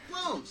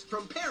 Floams,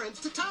 from parents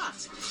to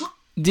tots.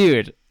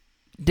 Dude,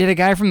 did a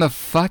guy from the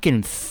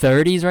fucking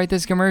 30s write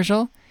this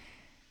commercial?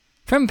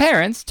 From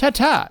parents to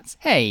tots.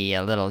 Hey,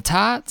 you little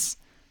tots.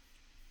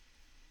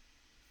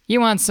 You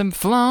want some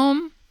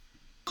Floam?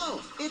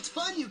 Floam, it's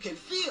fun you can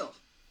feel.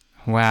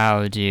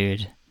 Wow,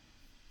 dude.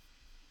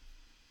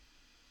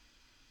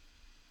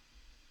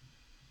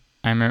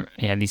 I remember,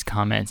 yeah, these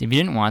comments. If you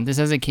didn't want this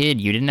as a kid,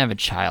 you didn't have a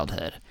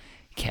childhood.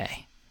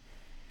 Okay.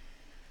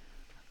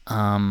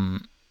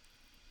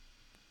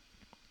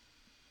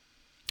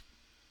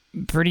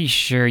 Pretty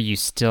sure you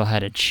still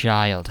had a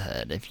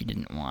childhood if you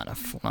didn't want a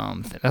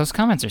Floam thing. Those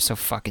comments are so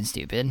fucking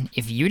stupid.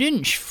 If you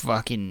didn't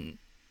fucking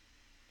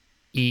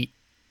eat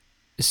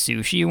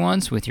sushi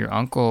once with your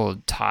Uncle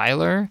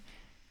Tyler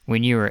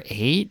when you were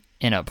 8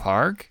 in a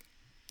park,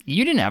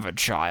 you didn't have a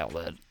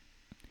childhood.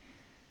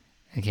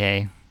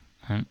 Okay?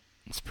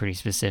 It's pretty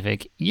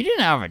specific. You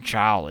didn't have a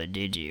childhood,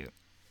 did you?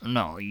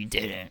 No, you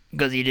didn't.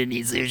 Because you didn't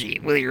eat sushi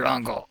with your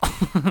uncle.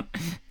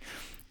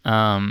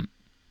 Oh,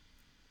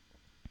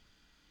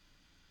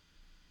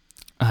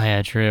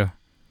 yeah, true.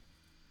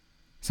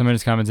 Someone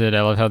just commented,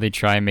 I love how they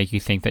try and make you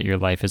think that your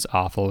life is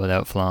awful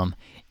without Floam.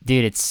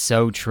 Dude, it's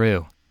so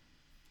true.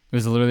 It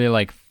was literally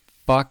like,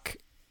 fuck.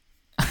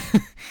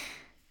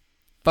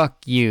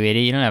 Fuck you,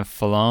 idiot. You don't have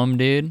Floam,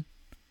 dude.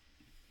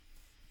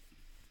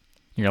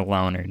 You're a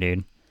loner,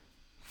 dude.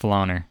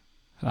 Floaner.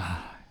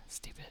 Ah,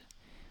 stupid.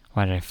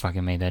 Why did I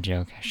fucking make that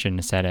joke? I shouldn't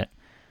have said it.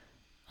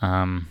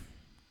 God,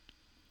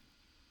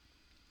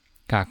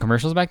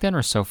 commercials back then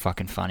were so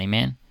fucking funny,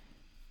 man.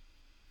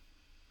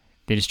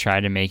 They just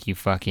tried to make you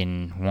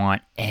fucking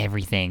want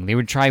everything. They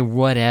would try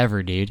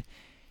whatever, dude.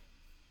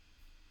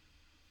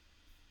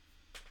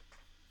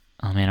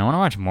 Oh, man, I want to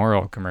watch more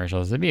old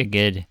commercials. That'd be a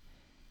good...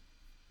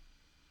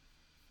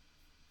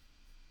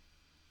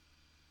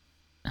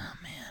 Oh,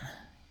 man.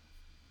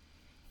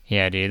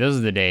 Yeah, dude, those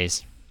are the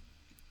days.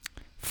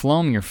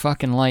 Floam your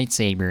fucking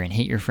lightsaber and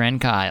hit your friend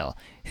Kyle.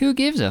 Who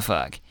gives a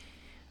fuck?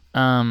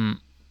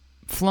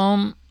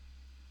 Floam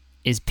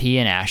is pee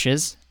and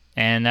ashes,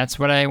 and that's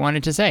what I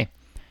wanted to say.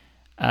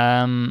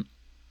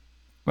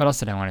 What else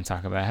did I want to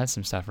talk about? I had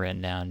some stuff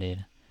written down,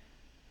 dude.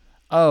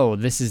 Oh,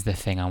 this is the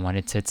thing I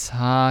wanted to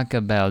talk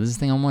about. This is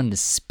the thing I wanted to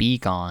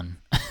speak on.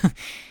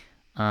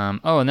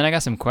 Oh, and then I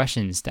got some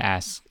questions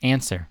to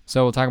answer.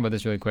 So we'll talk about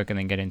this really quick and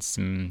then get into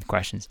some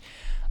questions.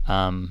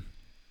 Yeah,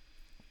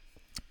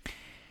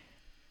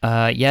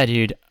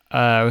 dude.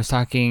 I was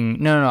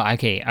talking. No.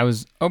 Okay, I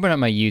was opening up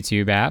my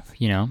YouTube app.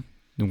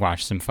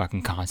 Watch some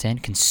fucking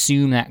content,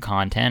 consume that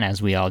content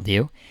as we all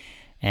do.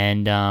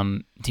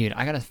 And dude,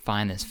 I gotta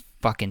find this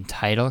fucking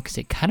title because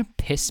it kind of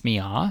pissed me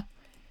off.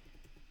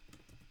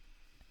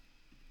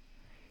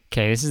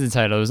 Okay, this is the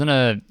title.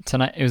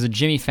 It was a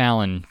Jimmy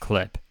Fallon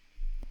clip.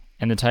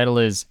 And the title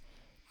is,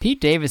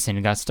 Pete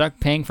Davidson got stuck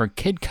paying for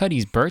Kid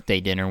Cudi's birthday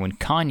dinner when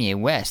Kanye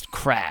West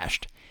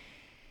crashed.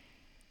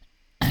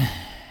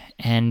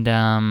 And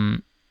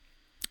that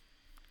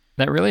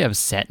really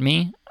upset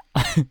me.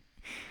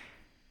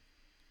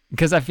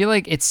 Because I feel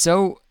like it's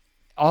so...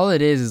 All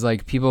it is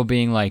like people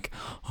being like,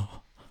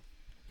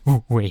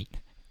 oh, wait,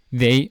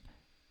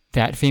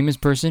 that famous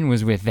person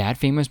was with that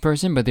famous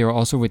person, but they were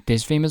also with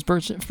this famous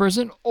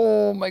person?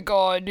 Oh my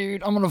god,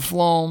 dude, I'm gonna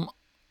flome.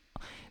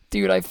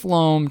 Dude, I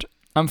floamed.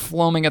 I'm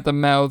foaming at the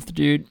mouth,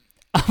 dude.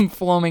 I'm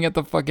foaming at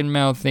the fucking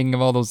mouth thinking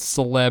of all those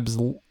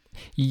celebs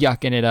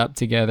yucking it up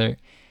together.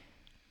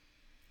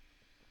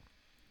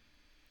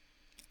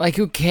 Like,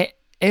 who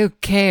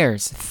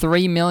cares?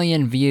 3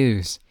 million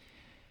views.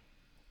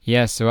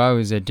 Yeah, so I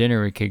was at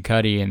dinner with Kid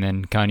Cudi, and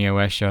then Kanye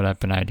West showed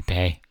up, and I had to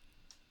pay.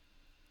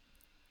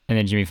 And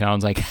then Jimmy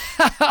Fallon's like,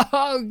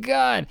 oh,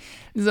 God,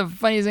 this is the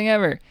funniest thing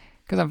ever,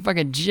 because I'm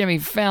fucking Jimmy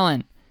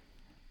Fallon.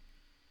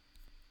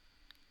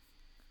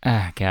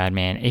 Ah, God,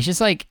 man. It's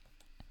just like,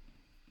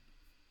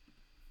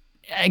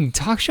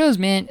 talk shows,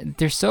 man,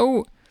 they're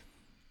so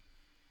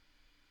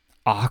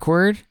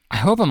awkward. I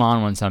hope I'm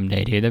on one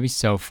someday, dude. That'd be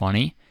so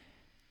funny.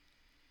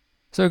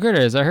 So,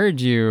 Curtis, I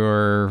heard you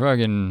were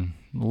fucking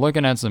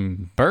looking at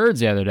some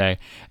birds the other day.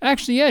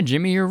 Actually, yeah,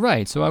 Jimmy, you're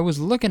right. So I was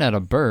looking at a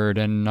bird,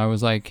 and I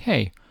was like,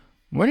 hey,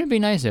 wouldn't it be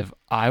nice if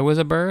I was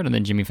a bird? And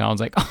then Jimmy Fallon's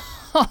like,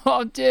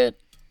 oh, dude.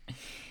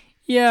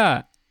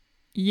 Yeah,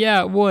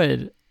 it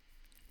would.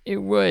 It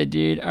would,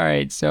 dude. All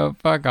right, so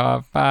fuck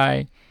off.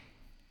 Bye.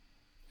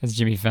 That's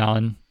Jimmy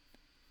Fallon.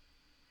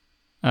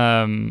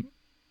 Yeah,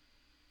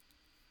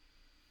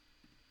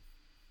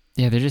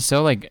 they're just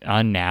so, like,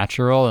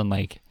 unnatural and,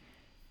 like,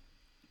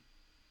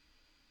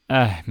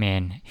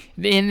 man.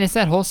 And it's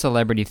that whole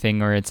celebrity thing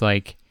where it's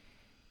like,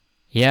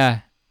 yeah,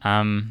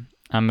 I'm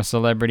a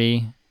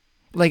celebrity.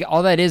 Like,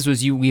 all that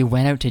was we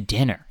went out to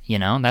dinner,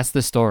 That's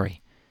the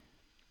story.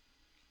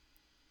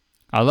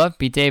 I love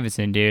Pete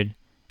Davidson, dude.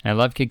 And I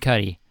love Kid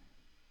Cudi.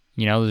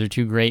 Those are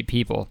two great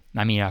people.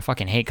 I mean, I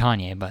fucking hate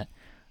Kanye, but,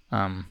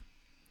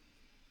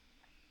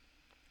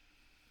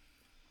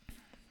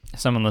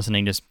 someone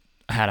listening just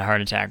had a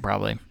heart attack,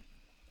 probably.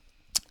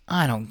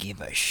 I don't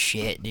give a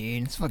shit,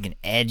 dude. It's fucking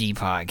edgy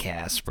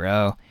podcast,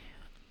 bro.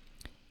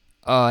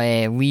 Oh,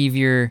 hey, leave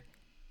your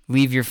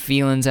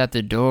feelings at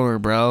the door,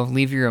 bro.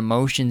 Leave your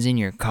emotions in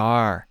your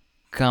car.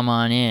 Come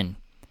on in.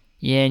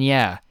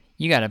 Yeah,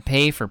 you gotta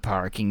pay for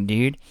parking,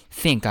 dude.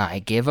 Think I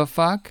give a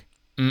fuck?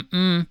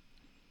 Mm-mm.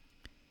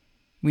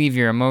 Leave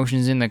your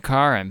emotions in the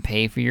car and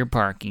pay for your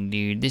parking,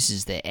 dude. This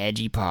is the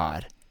edgy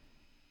pod.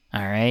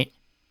 Alright?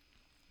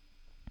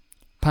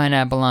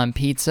 Pineapple on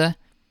pizza?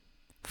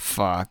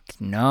 Fuck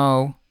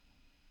no.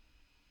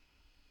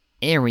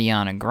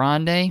 Ariana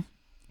Grande?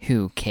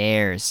 Who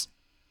cares?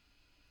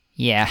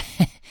 Yeah.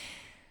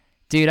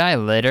 Dude, I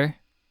litter.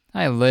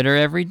 I litter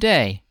every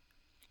day.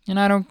 And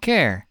I don't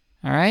care.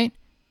 Alright?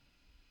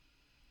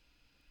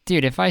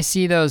 Dude, if I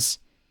see those...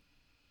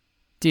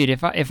 Dude,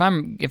 if I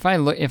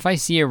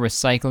see a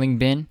recycling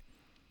bin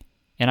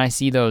and I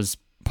see those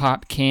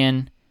pop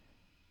can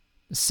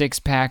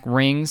 6-pack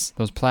rings,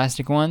 those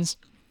plastic ones,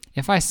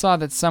 if I saw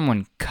that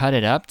someone cut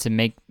it up to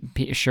make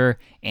sure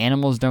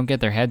animals don't get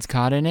their heads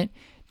caught in it,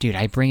 dude,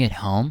 I bring it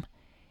home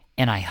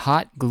and I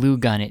hot glue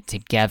gun it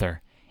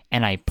together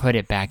and I put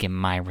it back in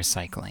my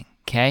recycling,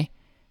 okay?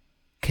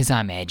 'Cause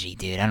I'm edgy,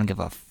 dude. I don't give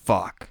a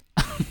fuck.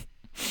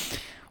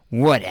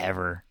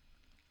 Whatever.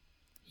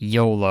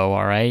 YOLO,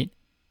 alright?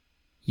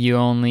 You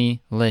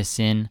only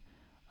listen,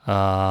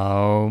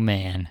 oh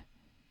man.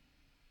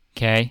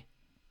 Okay?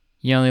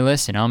 You only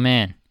listen, oh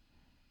man.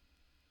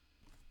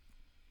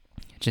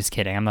 Just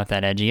kidding, I'm not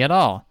that edgy at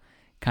all.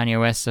 Kanye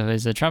West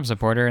is a Trump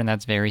supporter, and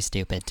that's very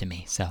stupid to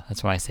me. So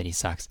that's why I said he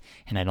sucks,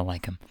 and I don't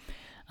like him.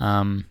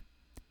 I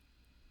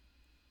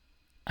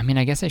mean,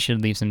 I guess I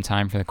should leave some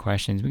time for the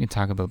questions. We can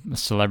talk about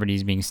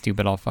celebrities being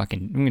stupid all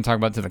fucking... We can talk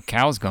about till the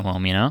cows go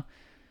home,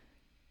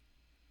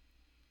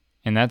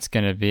 And that's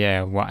going to be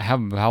how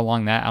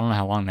long that... I don't know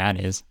how long that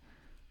is.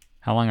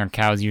 How long are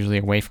cows usually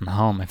away from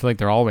home? I feel like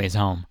they're always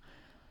home.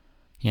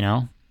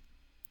 If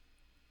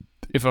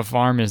a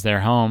farm is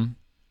their home...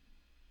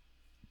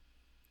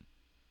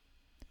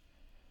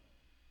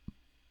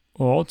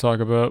 Well, I'll talk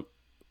about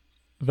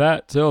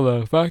that till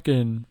the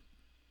fucking...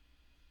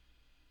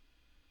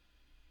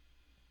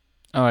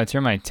 Oh, I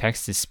turned my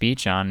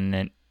text-to-speech on,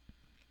 and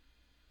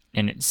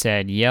and it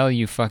said, "Yell,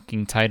 you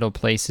fucking title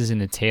places in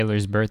the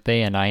Taylor's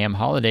birthday, and I am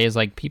holidays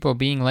like people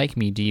being like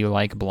me. Do you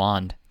like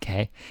blonde?"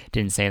 Okay,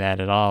 didn't say that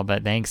at all,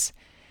 but thanks.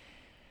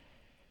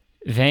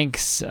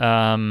 Thanks,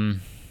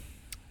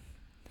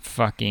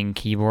 fucking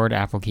keyboard,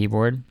 Apple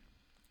keyboard.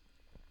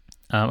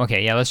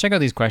 Okay, yeah, let's check out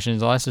these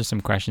questions. I'll answer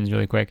some questions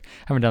really quick.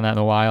 Haven't done that in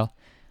a while.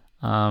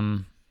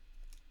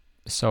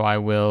 So I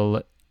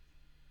will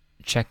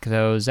check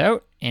those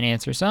out and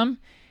answer some.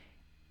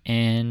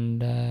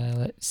 And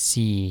let's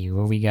see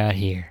what we got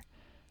here.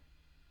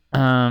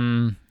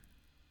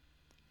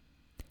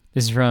 This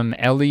is from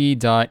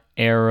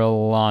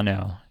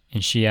Ellie.Arellano,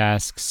 and she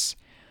asks,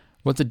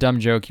 "What's a dumb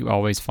joke you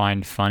always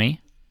find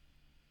funny?"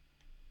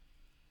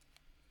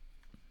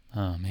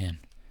 Oh man,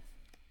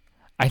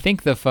 I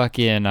think the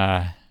fucking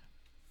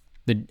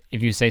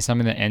if you say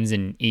something that ends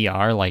in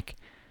er, like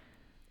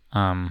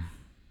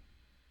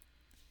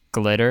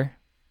glitter,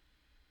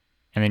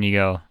 and then you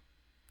go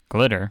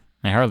glitter,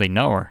 I hardly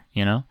know her,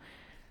 you know?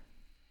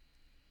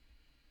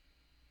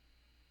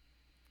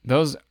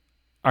 Those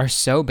are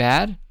so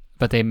bad,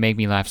 but they make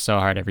me laugh so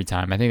hard every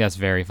time. I think that's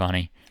very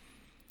funny.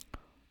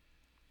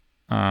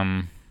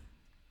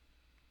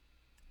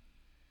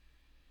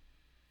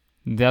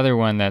 The other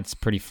one that's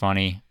pretty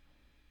funny,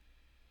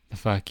 the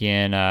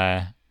fucking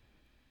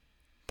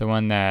the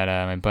one that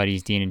my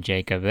buddies Dean and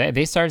Jacob,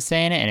 they started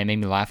saying it, and it made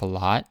me laugh a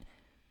lot.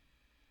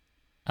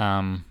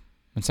 When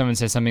someone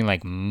says something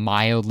like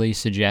mildly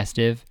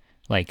suggestive,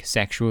 like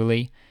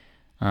sexually,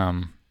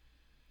 like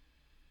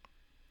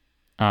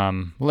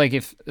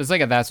if it's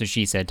like a "that's what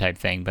she said" type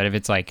thing, but if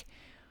it's like,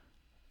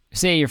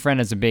 say your friend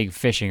has a big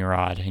fishing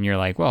rod, and you're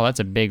like, "Well,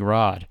 that's a big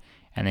rod,"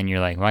 and then you're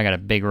like, "Well, I got a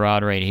big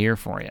rod right here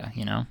for you,"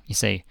 you know? You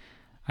say,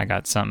 I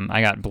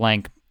got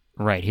blank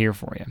right here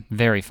for you.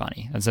 Very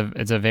funny. It's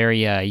a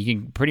very you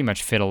can pretty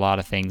much fit a lot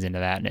of things into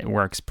that, and it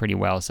works pretty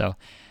well. So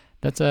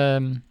that's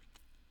that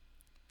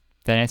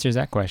answers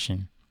that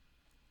question.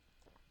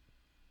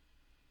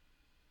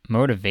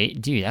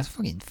 Motivate, dude. That's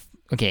fucking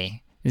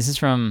okay. This is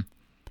from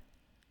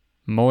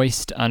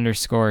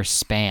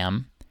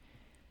moist_spam.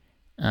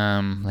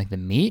 Like the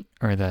meat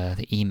or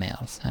the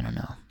emails. I don't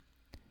know.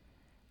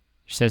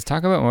 She says,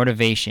 talk about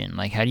motivation.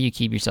 Like, how do you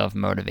keep yourself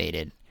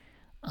motivated?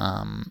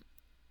 I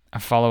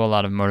follow a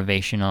lot of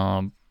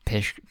motivational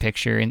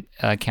picture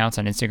accounts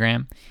on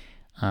Instagram.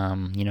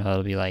 You know,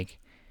 it'll be like,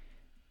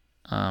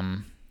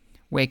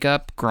 wake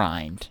up,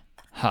 grind,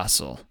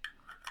 hustle.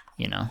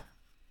 You know,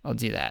 I'll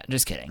do that.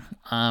 Just kidding.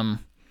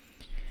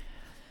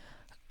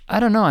 I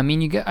don't know. I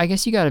mean, I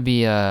guess you gotta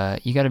be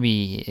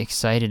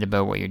excited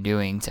about what you're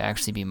doing to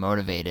actually be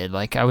motivated.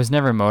 Like, I was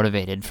never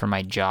motivated for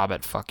my job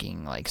at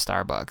fucking like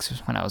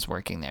Starbucks when I was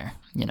working there.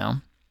 You know.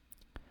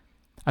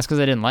 That's because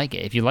I didn't like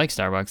it. If you like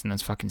Starbucks, then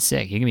that's fucking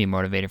sick. You can be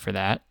motivated for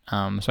that.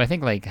 So I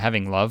think like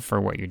having love for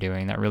what you're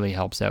doing, that really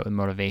helps out with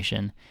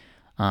motivation.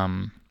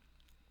 I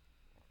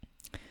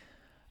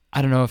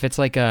don't know if it's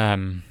like a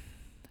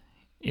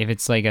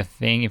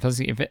thing.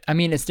 I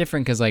mean, it's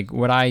different because like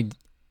when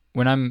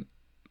I'm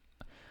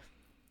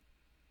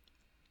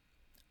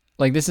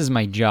like, this is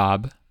my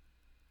job.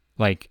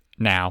 Like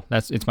now,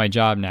 it's my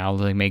job now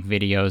to like make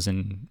videos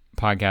and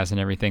podcasts and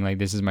everything. Like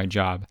this is my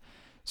job.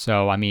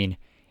 So I mean,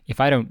 if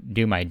I don't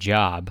do my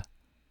job,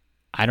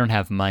 I don't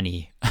have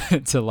money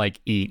to like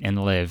eat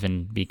and live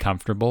and be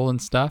comfortable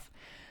and stuff.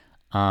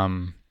 So I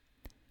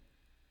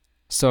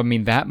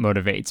mean, that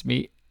motivates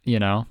me, you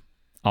know,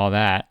 all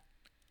that.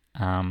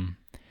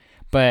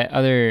 But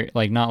other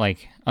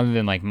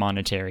than like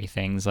monetary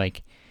things,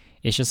 like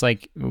it's just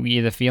like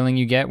the feeling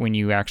you get when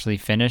you actually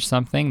finish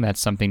something. That's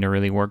something to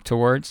really work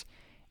towards,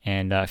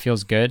 and it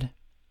feels good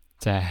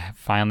to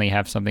finally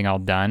have something all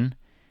done.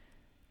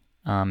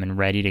 And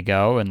ready to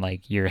go, and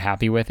like you're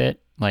happy with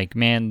it. Like,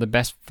 man, one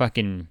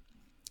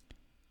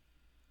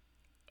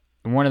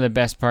of the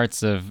best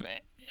parts of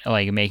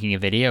like making a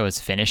video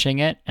is finishing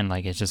it, and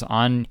like it's just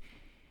on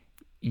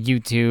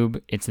YouTube,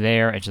 it's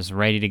there, it's just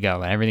ready to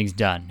go, and everything's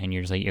done, and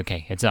you're just like,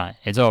 okay, it's done,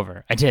 it's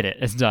over, I did it,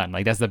 it's done.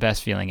 Like that's the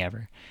best feeling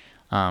ever.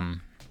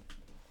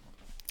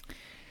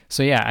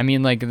 So yeah, I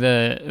mean, like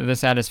the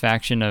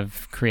satisfaction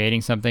of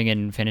creating something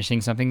and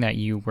finishing something that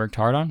you worked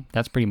hard on,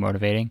 that's pretty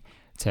motivating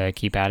to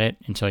keep at it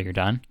until you're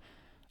done.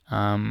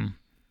 But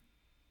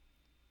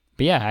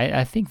yeah,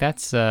 I think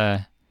that's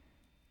what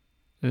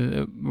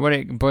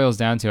it boils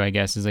down to, I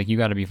guess, is like you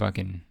got to be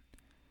fucking.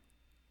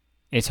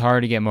 It's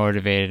hard to get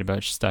motivated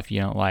about stuff you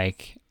don't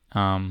like.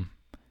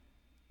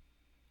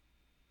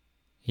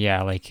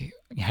 Yeah, like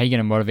how you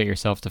gonna motivate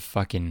yourself to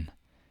fucking,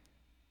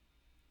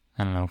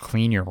 I don't know,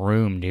 clean your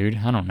room, dude?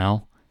 I don't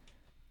know.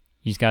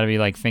 You just gotta be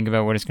like, think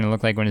about what it's gonna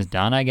look like when it's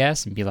done, I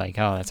guess, and be like,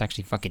 oh, that's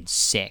actually fucking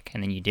sick,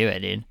 and then you do it,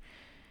 dude.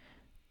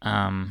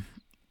 Oh,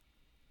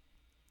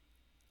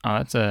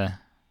 that's a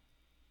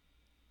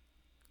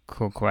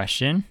cool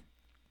question.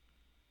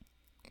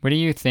 What do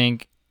you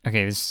think?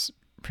 Okay, this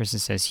person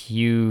says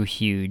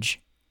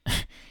huge.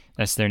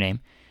 That's their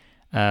name.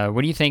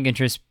 What do you think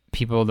interests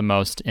people the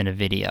most in a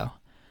video?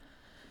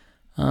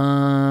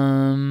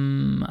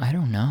 I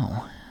don't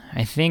know.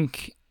 I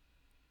think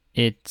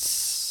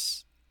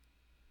it's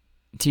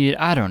Dude,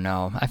 I don't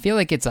know. I feel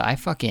like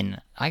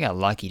I got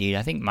lucky, dude.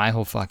 I think my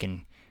whole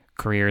fucking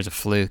career is a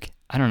fluke.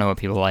 I don't know what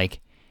people like.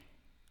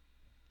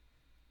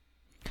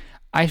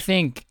 I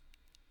think,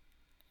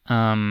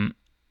 me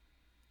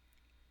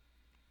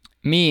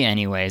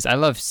anyways, I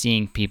love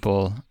seeing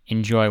people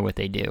enjoy what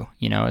they do.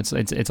 You know, it's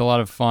a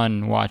lot of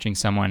fun watching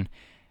someone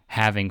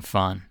having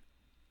fun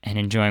and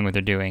enjoying what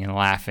they're doing and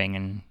laughing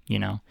and, you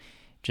know,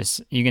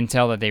 just you can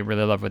tell that they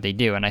really love what they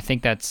do. And I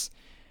think that's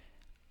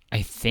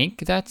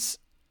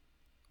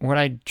what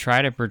I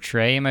try to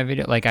portray in my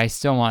video. Like, I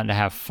still want to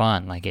have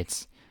fun. Like,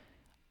 it's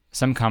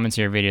some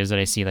commentary videos that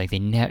I see, like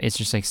it's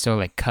just like so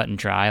like cut and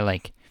dry.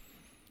 Like,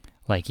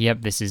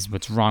 yep, this is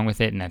what's wrong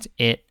with it, and that's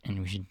it, and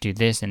we should do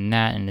this and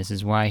that, and this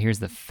is why. Here's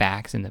the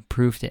facts and the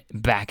proof to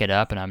back it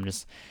up. And I'm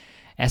just,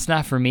 that's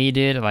not for me,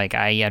 dude. Like,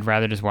 I'd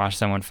rather just watch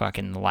someone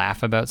fucking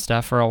laugh about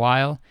stuff for a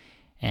while,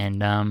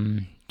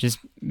 and just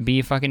be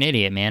a fucking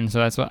idiot, man. So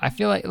that's what I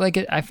feel like.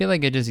 I feel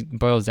like it just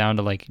boils down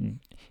to like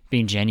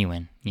being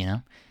genuine, you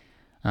know.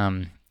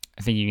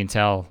 I think you can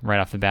tell right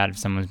off the bat if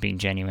someone's being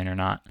genuine or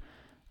not.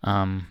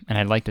 And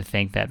I'd like to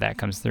think that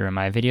comes through in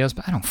my videos,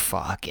 but I don't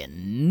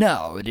fucking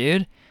know,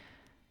 dude.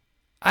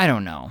 I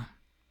don't know.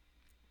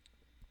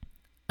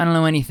 I don't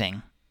know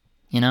anything,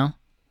 you know?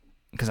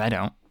 Because I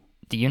don't.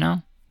 Do you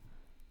know?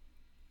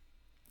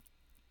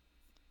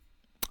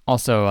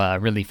 Also,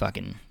 really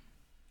fucking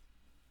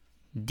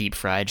deep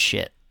fried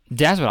shit.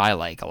 That's what I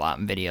like a lot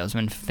in videos.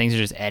 When things are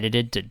just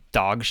edited to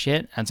dog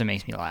shit, that's what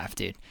makes me laugh,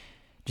 dude.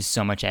 Just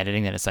so much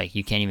editing that it's like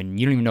you don't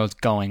even know what's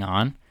going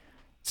on.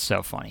 It's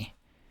so funny.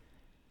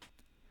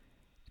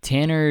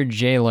 Tanner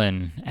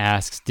Jalen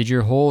asks, did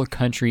your whole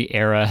country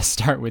era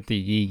start with the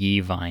Yee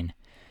Yee Vine?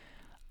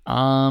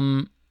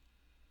 I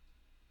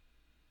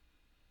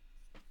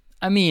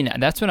mean,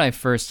 that's when I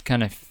first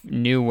kind of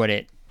knew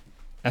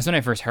that's when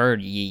I first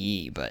heard Yee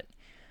Yee, but,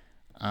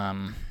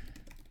 I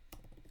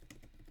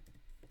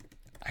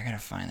gotta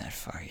find that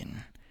fucking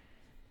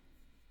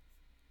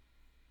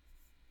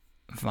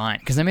Vine,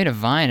 because I made a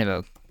Vine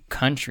about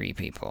country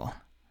people.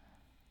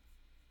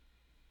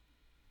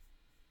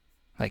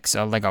 Like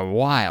a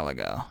while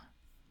ago.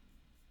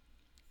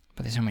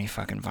 But there's so many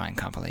fucking Vine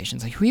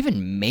compilations. Like, who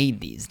even made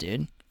these,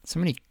 dude? So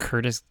many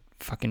Curtis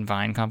fucking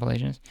Vine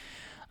compilations.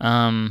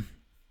 But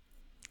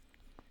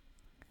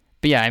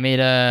yeah, I made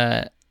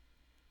a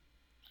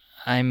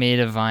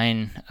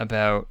Vine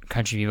about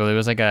country people. It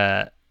was like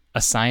a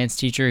science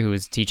teacher who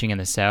was teaching in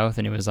the South,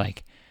 and it was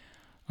like,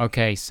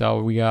 okay,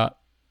 so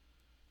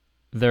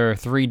there are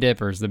 3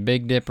 dippers, the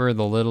Big Dipper,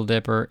 the Little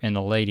Dipper, and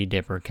the Lady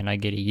Dipper. Can I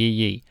get a yee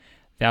yee?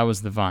 That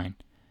was the Vine.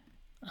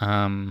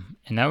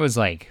 And that was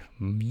like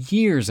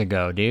years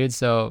ago, dude.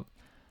 So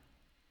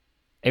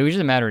it was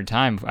just a matter of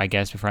time, I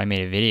guess, before I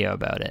made a video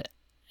about it.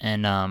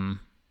 And, I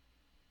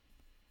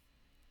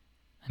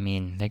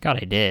mean, thank God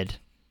I did.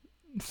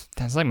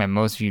 That's like my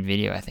most viewed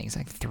video, I think. It's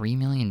like 3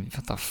 million.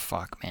 What the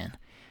fuck, man?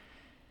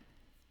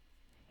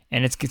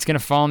 And it's gonna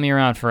follow me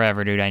around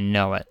forever, dude. I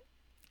know it.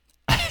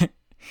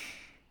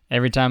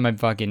 Every time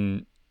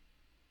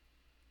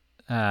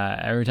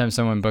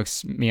someone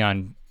books me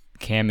on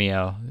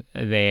Cameo,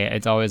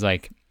 it's always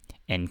like,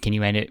 and can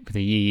you end it with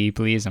a yee yee,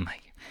 please? I'm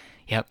like,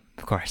 yep,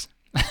 of course.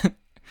 They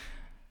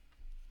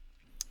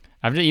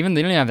don't even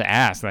have to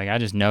ask. Like, I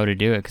just know to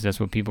do it because that's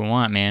what people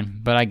want, man.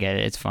 But I get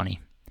it. It's funny.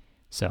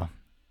 So,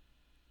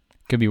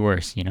 could be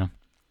worse, you know?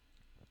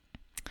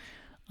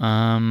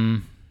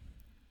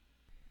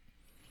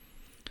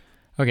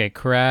 Okay,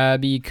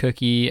 Krabby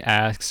Cookie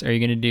asks, are you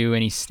going to do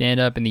any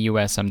stand-up in the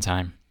U.S.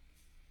 sometime?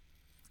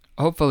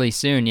 Hopefully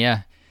soon,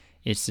 yeah.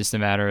 It's just a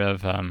matter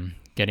of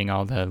getting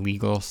all the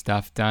legal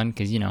stuff done,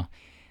 because, you know,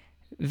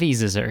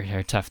 visas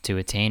are tough to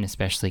attain,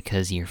 especially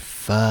because you're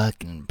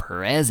fucking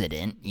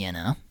president, you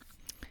know?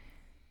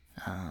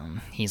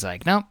 He's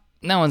like, nope,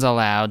 no one's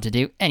allowed to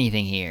do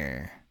anything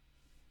here.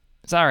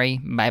 Sorry,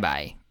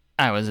 bye-bye.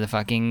 I was the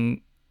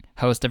fucking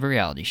host of a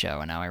reality show,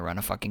 and now I run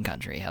a fucking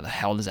country. How the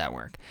hell does that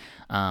work?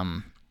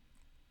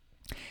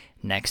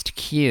 Next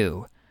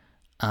Q.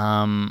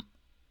 From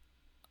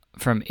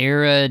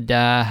Ira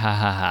da ha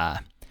ha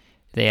ha.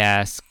 They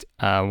asked,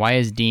 why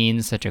is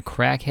Dean such a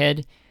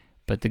crackhead,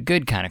 but the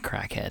good kind of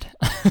crackhead?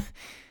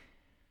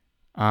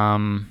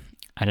 I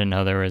didn't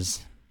know there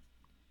was...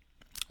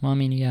 Well, I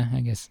mean, yeah,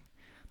 I guess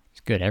it's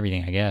good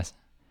everything, I guess.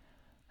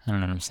 I don't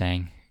know what I'm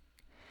saying.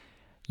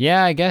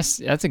 Yeah, I guess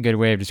that's a good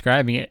way of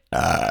describing it.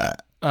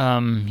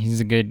 He's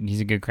a good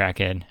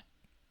crackhead.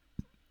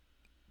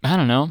 I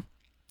don't know.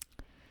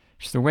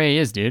 Just the way he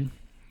is, dude.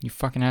 You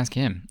fucking ask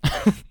him.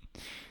 This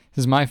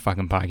is my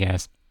fucking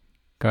podcast.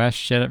 Go ask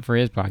shit up for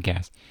his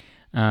podcast.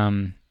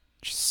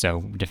 Just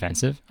so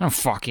defensive. I don't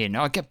fucking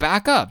know. Get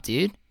back up,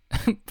 dude.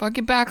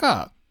 Fucking back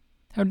up.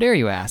 How dare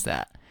you ask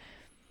that?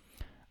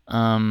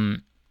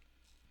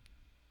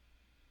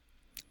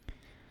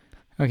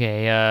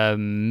 Okay,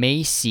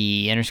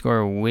 Macy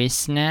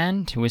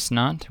 _Wisnant,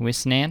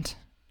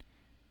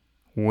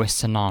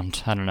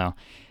 I don't know.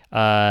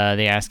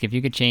 They ask, if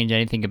you could change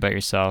anything about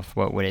yourself,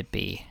 what would it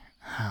be?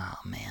 Oh,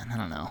 man, I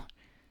don't know.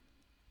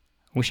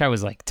 Wish I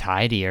was, like,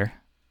 tidier.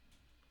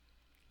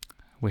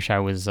 Wish I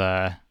was,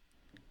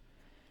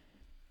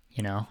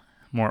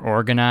 more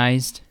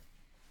organized,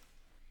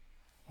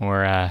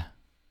 or,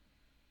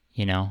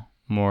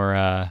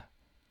 more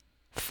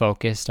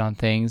focused on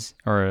things,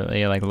 or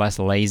like less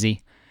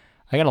lazy.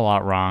 I got a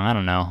lot wrong. I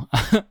don't know.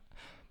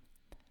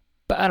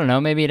 But I don't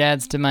know. Maybe it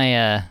adds to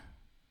my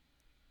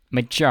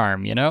my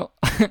charm,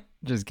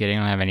 Just kidding.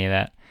 I don't have any of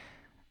that.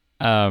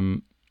 I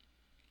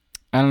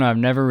don't know. I've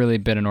never really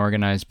been an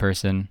organized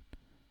person.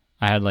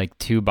 I had like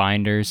 2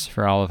 binders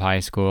for all of high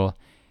school.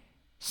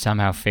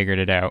 Somehow figured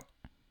it out.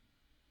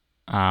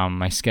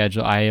 My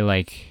schedule,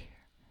 I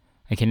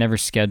can never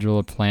schedule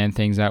or plan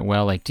things that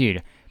well. Like,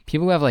 dude,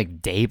 people who have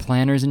like day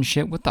planners and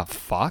shit, what the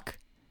fuck?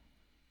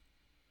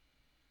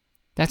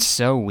 That's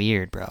so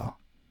weird, bro.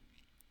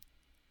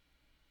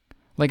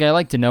 Like, I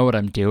like to know what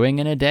I'm doing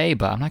in a day,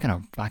 but I'm not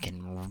gonna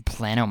fucking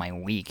plan out my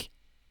week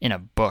in a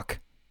book.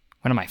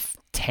 When am I,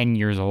 10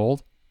 years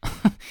old?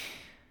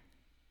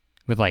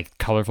 With like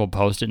colorful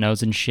post-it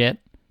notes and shit.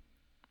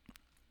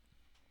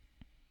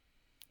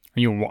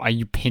 Are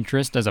you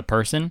Pinterest as a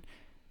person?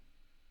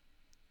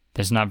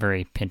 That's not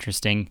very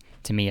Pinteresting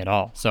to me at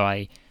all. So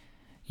I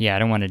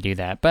don't want to do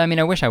that. But I mean,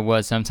 I wish I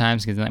was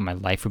sometimes, because then my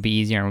life would be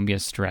easier and I wouldn't be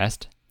as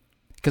stressed.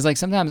 Because like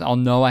sometimes I'll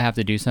know I have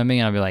to do something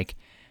and I'll be like,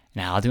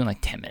 nah, I'll do it in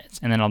like 10 minutes.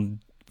 And then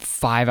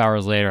 5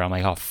 hours later, I'm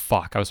like, oh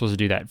fuck, I was supposed to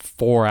do that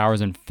 4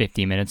 hours and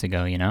 50 minutes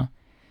ago, I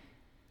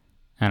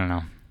don't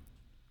know.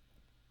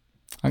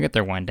 I'll get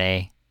there one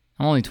day.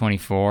 I'm only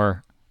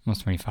 24,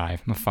 almost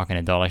 25. I'm a fucking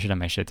adult. I should have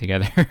my shit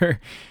together.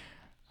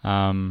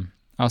 I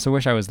also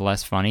wish I was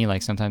less funny.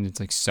 Like, sometimes it's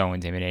like so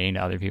intimidating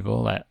to other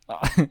people that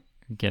I'm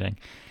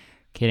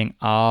kidding,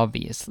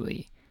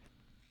 obviously.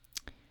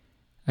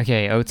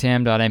 Okay,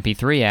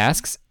 otam.mp3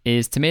 asks,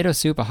 is tomato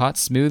soup a hot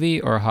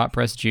smoothie or a hot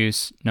pressed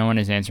juice? No one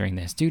is answering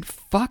this. Dude,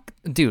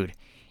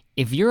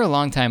 if you're a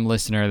longtime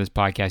listener of this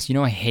podcast, you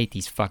know I hate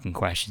these fucking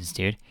questions,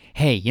 dude.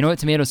 Hey, you know what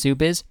tomato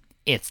soup is?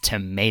 It's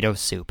tomato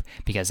soup,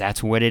 because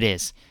that's what it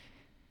is.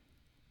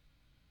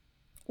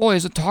 Oh,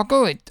 is a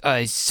taco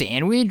a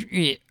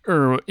sandwich?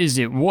 Or is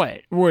it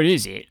what? What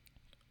is it?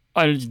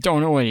 I don't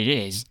know what it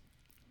is.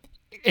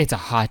 It's a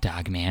hot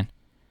dog, man.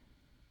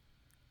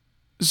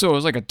 So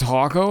it's like a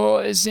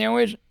taco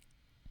sandwich?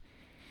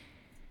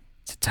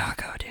 It's a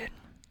taco, dude.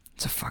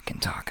 It's a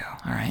fucking taco,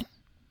 alright?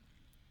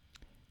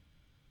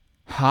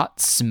 Hot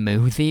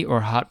smoothie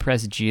or hot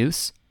pressed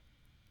juice?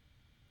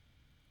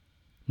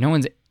 No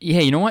one's...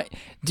 Yeah, you know what?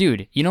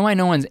 Dude, you know why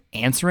no one's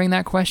answering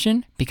that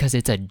question? Because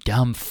it's a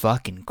dumb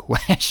fucking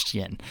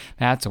question.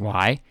 That's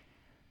why.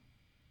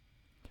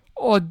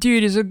 Oh,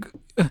 dude,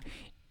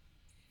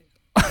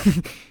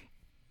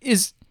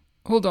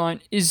 hold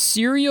on. Is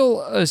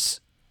cereal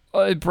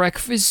a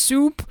breakfast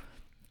soup?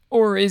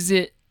 Or is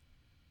it...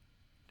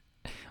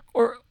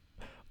 Or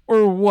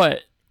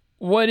what?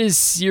 What is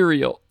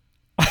cereal?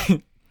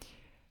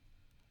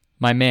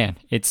 My man,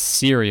 it's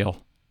cereal.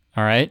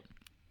 Alright?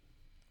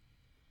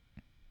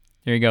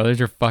 There you go. There's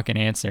your fucking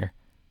answer.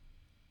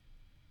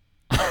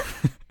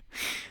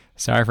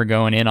 Sorry for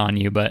going in on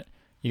you, but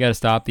you gotta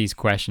stop these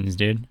questions,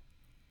 dude.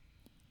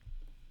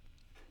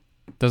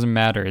 Doesn't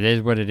matter. It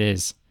is what it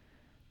is.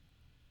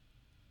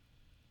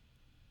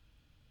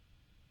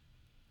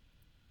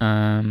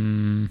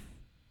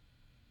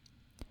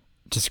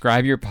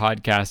 Describe your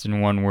podcast in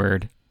one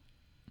word.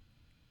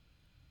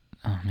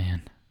 Oh,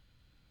 man.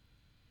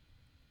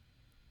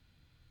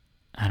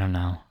 I don't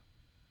know.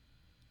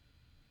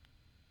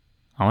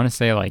 I want to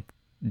say, like,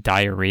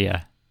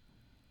 diarrhea.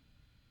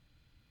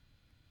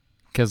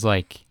 Because,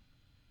 like,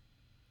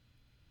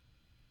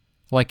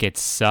 it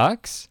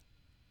sucks,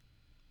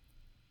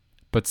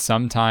 but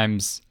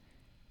sometimes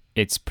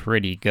it's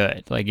pretty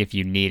good. Like, if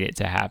you need it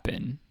to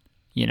happen,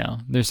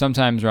 There's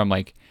sometimes where I'm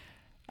like,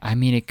 I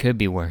mean, it could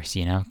be worse,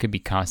 It could be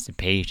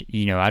constipation.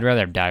 I'd rather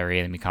have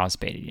diarrhea than be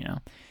constipated,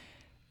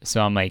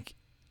 So I'm like,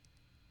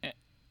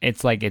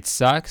 it's like it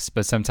sucks,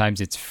 but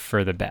sometimes it's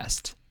for the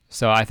best.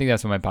 So I think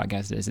that's what my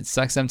podcast is. It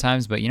sucks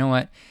sometimes, but you know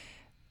what?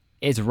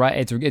 It's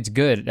right. It's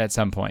good at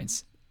some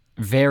points.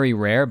 Very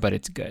rare, but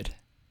it's good.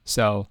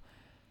 So,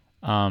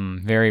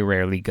 very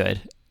rarely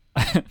good.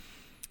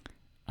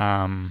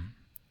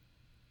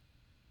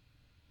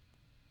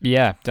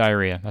 Yeah,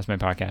 diarrhea. That's my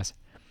podcast.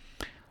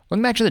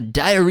 Welcome back to the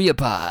Diarrhea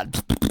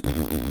Pod.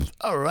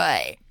 All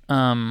right.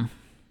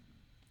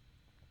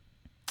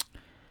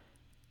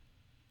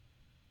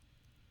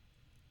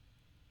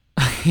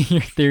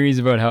 Your theories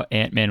about how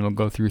Ant-Man will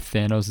go through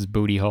Thanos'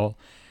 booty hole.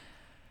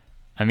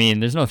 I mean,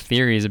 there's no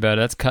theories about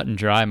it. That's cut and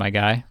dry, my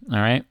guy. All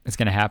right? It's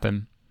going to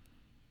happen.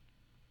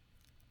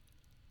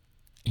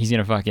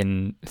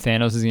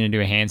 Thanos is going to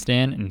do a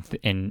handstand,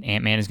 and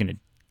Ant-Man is going to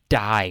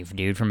dive,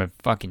 dude, from a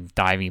fucking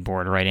diving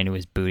board right into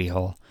his booty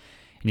hole.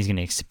 And he's going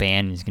to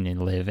expand, and he's going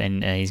to live,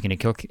 and he's going to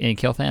kill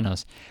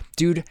Thanos.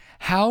 Dude,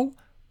 how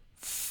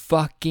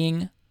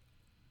fucking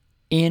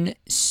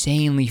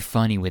insanely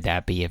funny would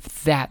that be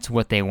if that's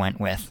what they went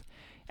with?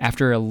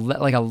 After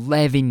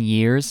 11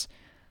 years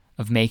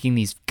of making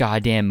these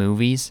goddamn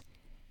movies,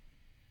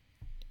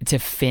 to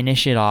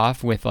finish it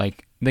off with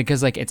like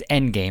because like it's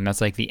Endgame.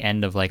 That's like the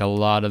end of like a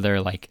lot of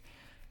their like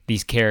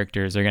these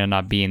characters are gonna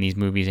not be in these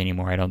movies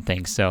anymore. I don't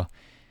think so.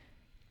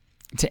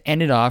 To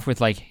end it off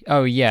with like,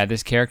 oh yeah,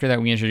 this character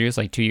that we introduced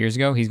like 2 years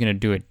ago, he's gonna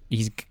do it.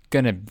 He's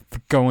gonna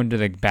go into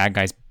the bad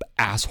guy's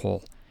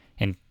asshole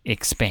and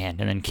expand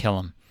and then kill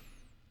him.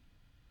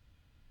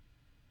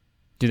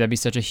 Dude, that'd be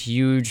such a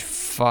huge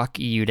fuck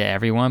you to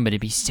everyone, but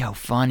it'd be so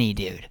funny,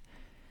 dude.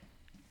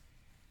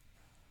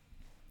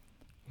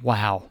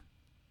 Wow.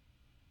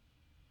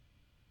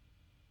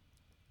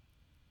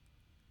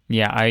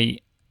 Yeah,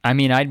 I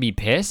mean, I'd be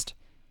pissed.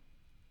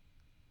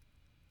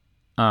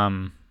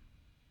 Um,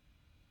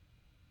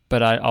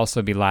 but I'd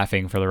also be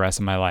laughing for the rest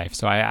of my life.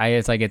 So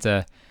it's like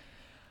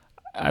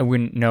I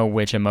wouldn't know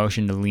which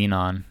emotion to lean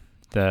on,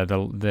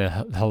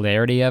 the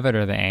hilarity of it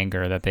or the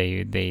anger that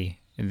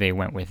they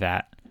went with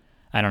that.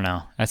 I don't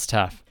know. That's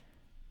tough.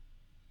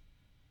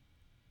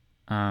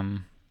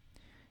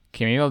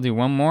 Okay, maybe I'll do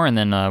one more and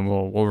then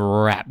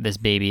we'll wrap this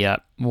baby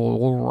up.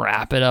 We'll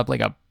wrap it up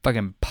like a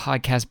fucking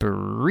podcast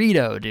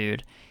burrito,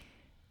 dude.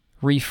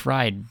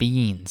 Refried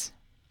beans.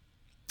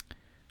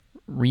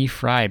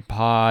 Refried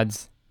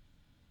pods.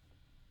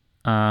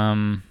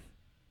 Oh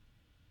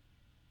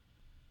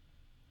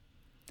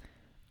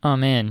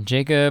man,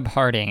 Jacob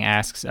Harding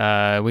asks,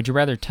 would you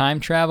rather time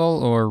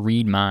travel or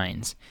read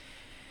minds?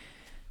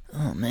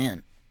 Oh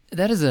man,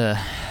 that's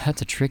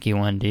a tricky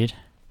one, dude.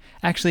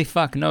 Actually,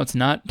 fuck, no, it's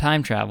not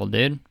time travel,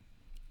 dude.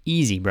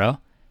 Easy, bro.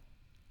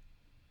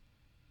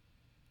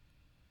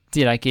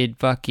 Dude, I could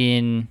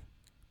fucking...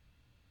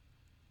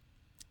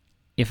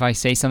 If I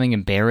say something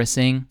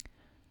embarrassing,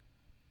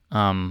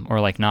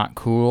 or like not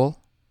cool,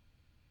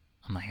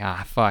 I'm like,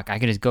 fuck, I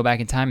could just go back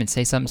in time and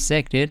say something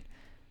sick, dude.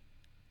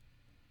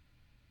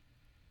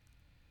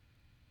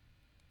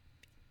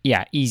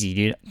 Yeah, easy,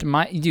 dude.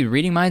 Dude,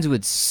 reading minds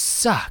would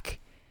suck.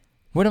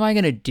 What am I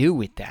gonna do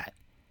with that?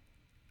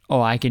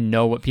 Oh, I can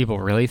know what people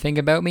really think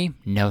about me?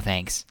 No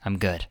thanks. I'm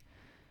good.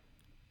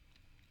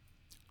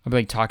 I'll be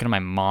like talking to my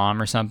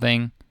mom or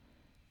something.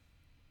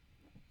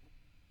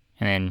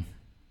 And then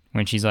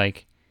when she's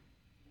like,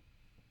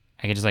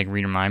 I could just like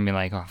read her mind and be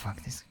like, oh,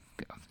 fuck this.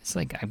 It's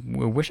like, I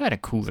wish I had a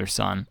cooler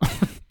son.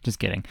 Just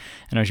kidding.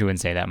 I know she wouldn't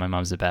say that. My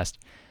mom's the best.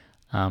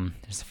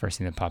 That's the first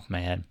thing that popped in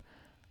my head.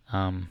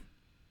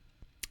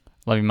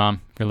 Love you,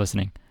 Mom, if you're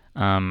listening.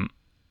 I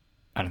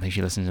don't think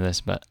she listens to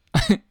this, but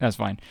that's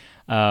fine.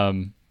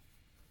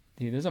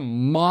 Dude, there's a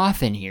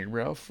moth in here,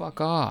 bro.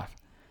 Fuck off.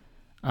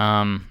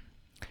 But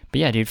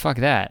yeah, dude, fuck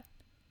that.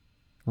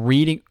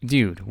 Reading,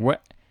 dude,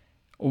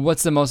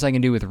 what's the most I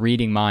can do with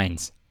reading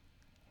minds?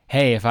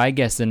 Hey, if I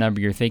guess the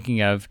number you're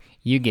thinking of,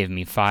 you give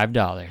me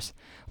 $5.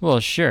 Well,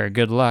 sure,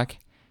 good luck.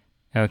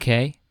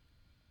 Okay.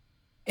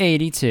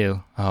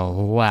 82.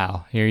 Oh,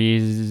 wow. Here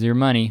is your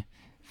money.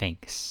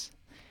 Thanks.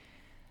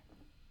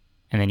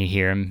 And then you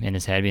hear him in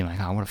his head being like,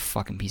 oh, what a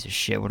fucking piece of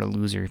shit. What a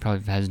loser. He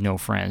probably has no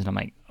friends. And I'm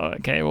like,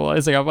 okay, well, at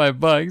least I got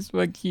 $5.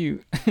 Fuck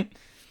you.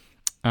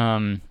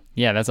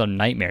 Yeah, that's a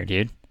nightmare,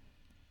 dude.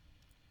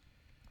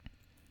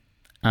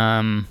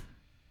 All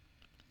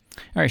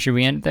right, should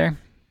we end it there?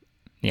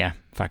 Yeah,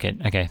 fuck it.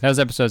 Okay, that was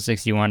episode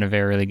 61 of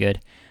Very Really Good.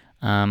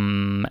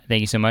 Thank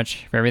you so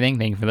much for everything.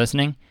 Thank you for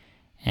listening.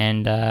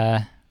 And,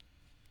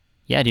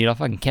 yeah, dude, I'll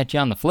fucking catch you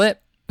on the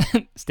flip.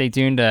 Stay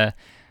tuned. Got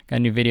a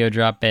new video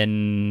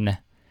dropping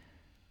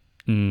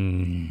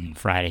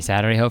Friday,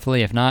 Saturday,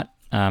 hopefully. If not,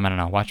 I don't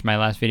know. Watch my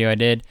last video I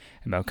did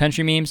about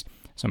country memes.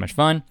 So much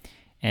fun.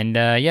 And,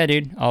 yeah,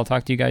 dude, I'll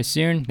talk to you guys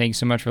soon. Thank you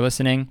so much for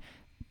listening.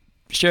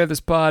 Share this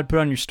pod. Put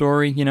it on your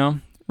story, you know.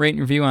 Rate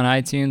and review on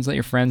iTunes. Let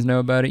your friends know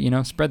about it, you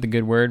know. Spread the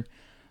good word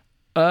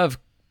of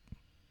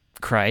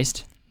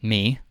Christ.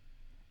 Me.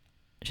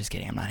 Just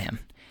kidding. I'm not him.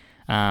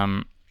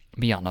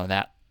 But y'all know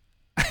that.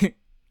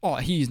 Oh,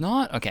 he's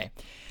not? Okay.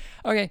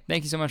 Okay,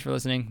 thank you so much for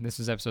listening. This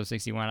was episode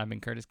 61. I've been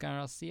Curtis Connor.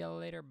 I'll see y'all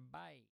later. Bye.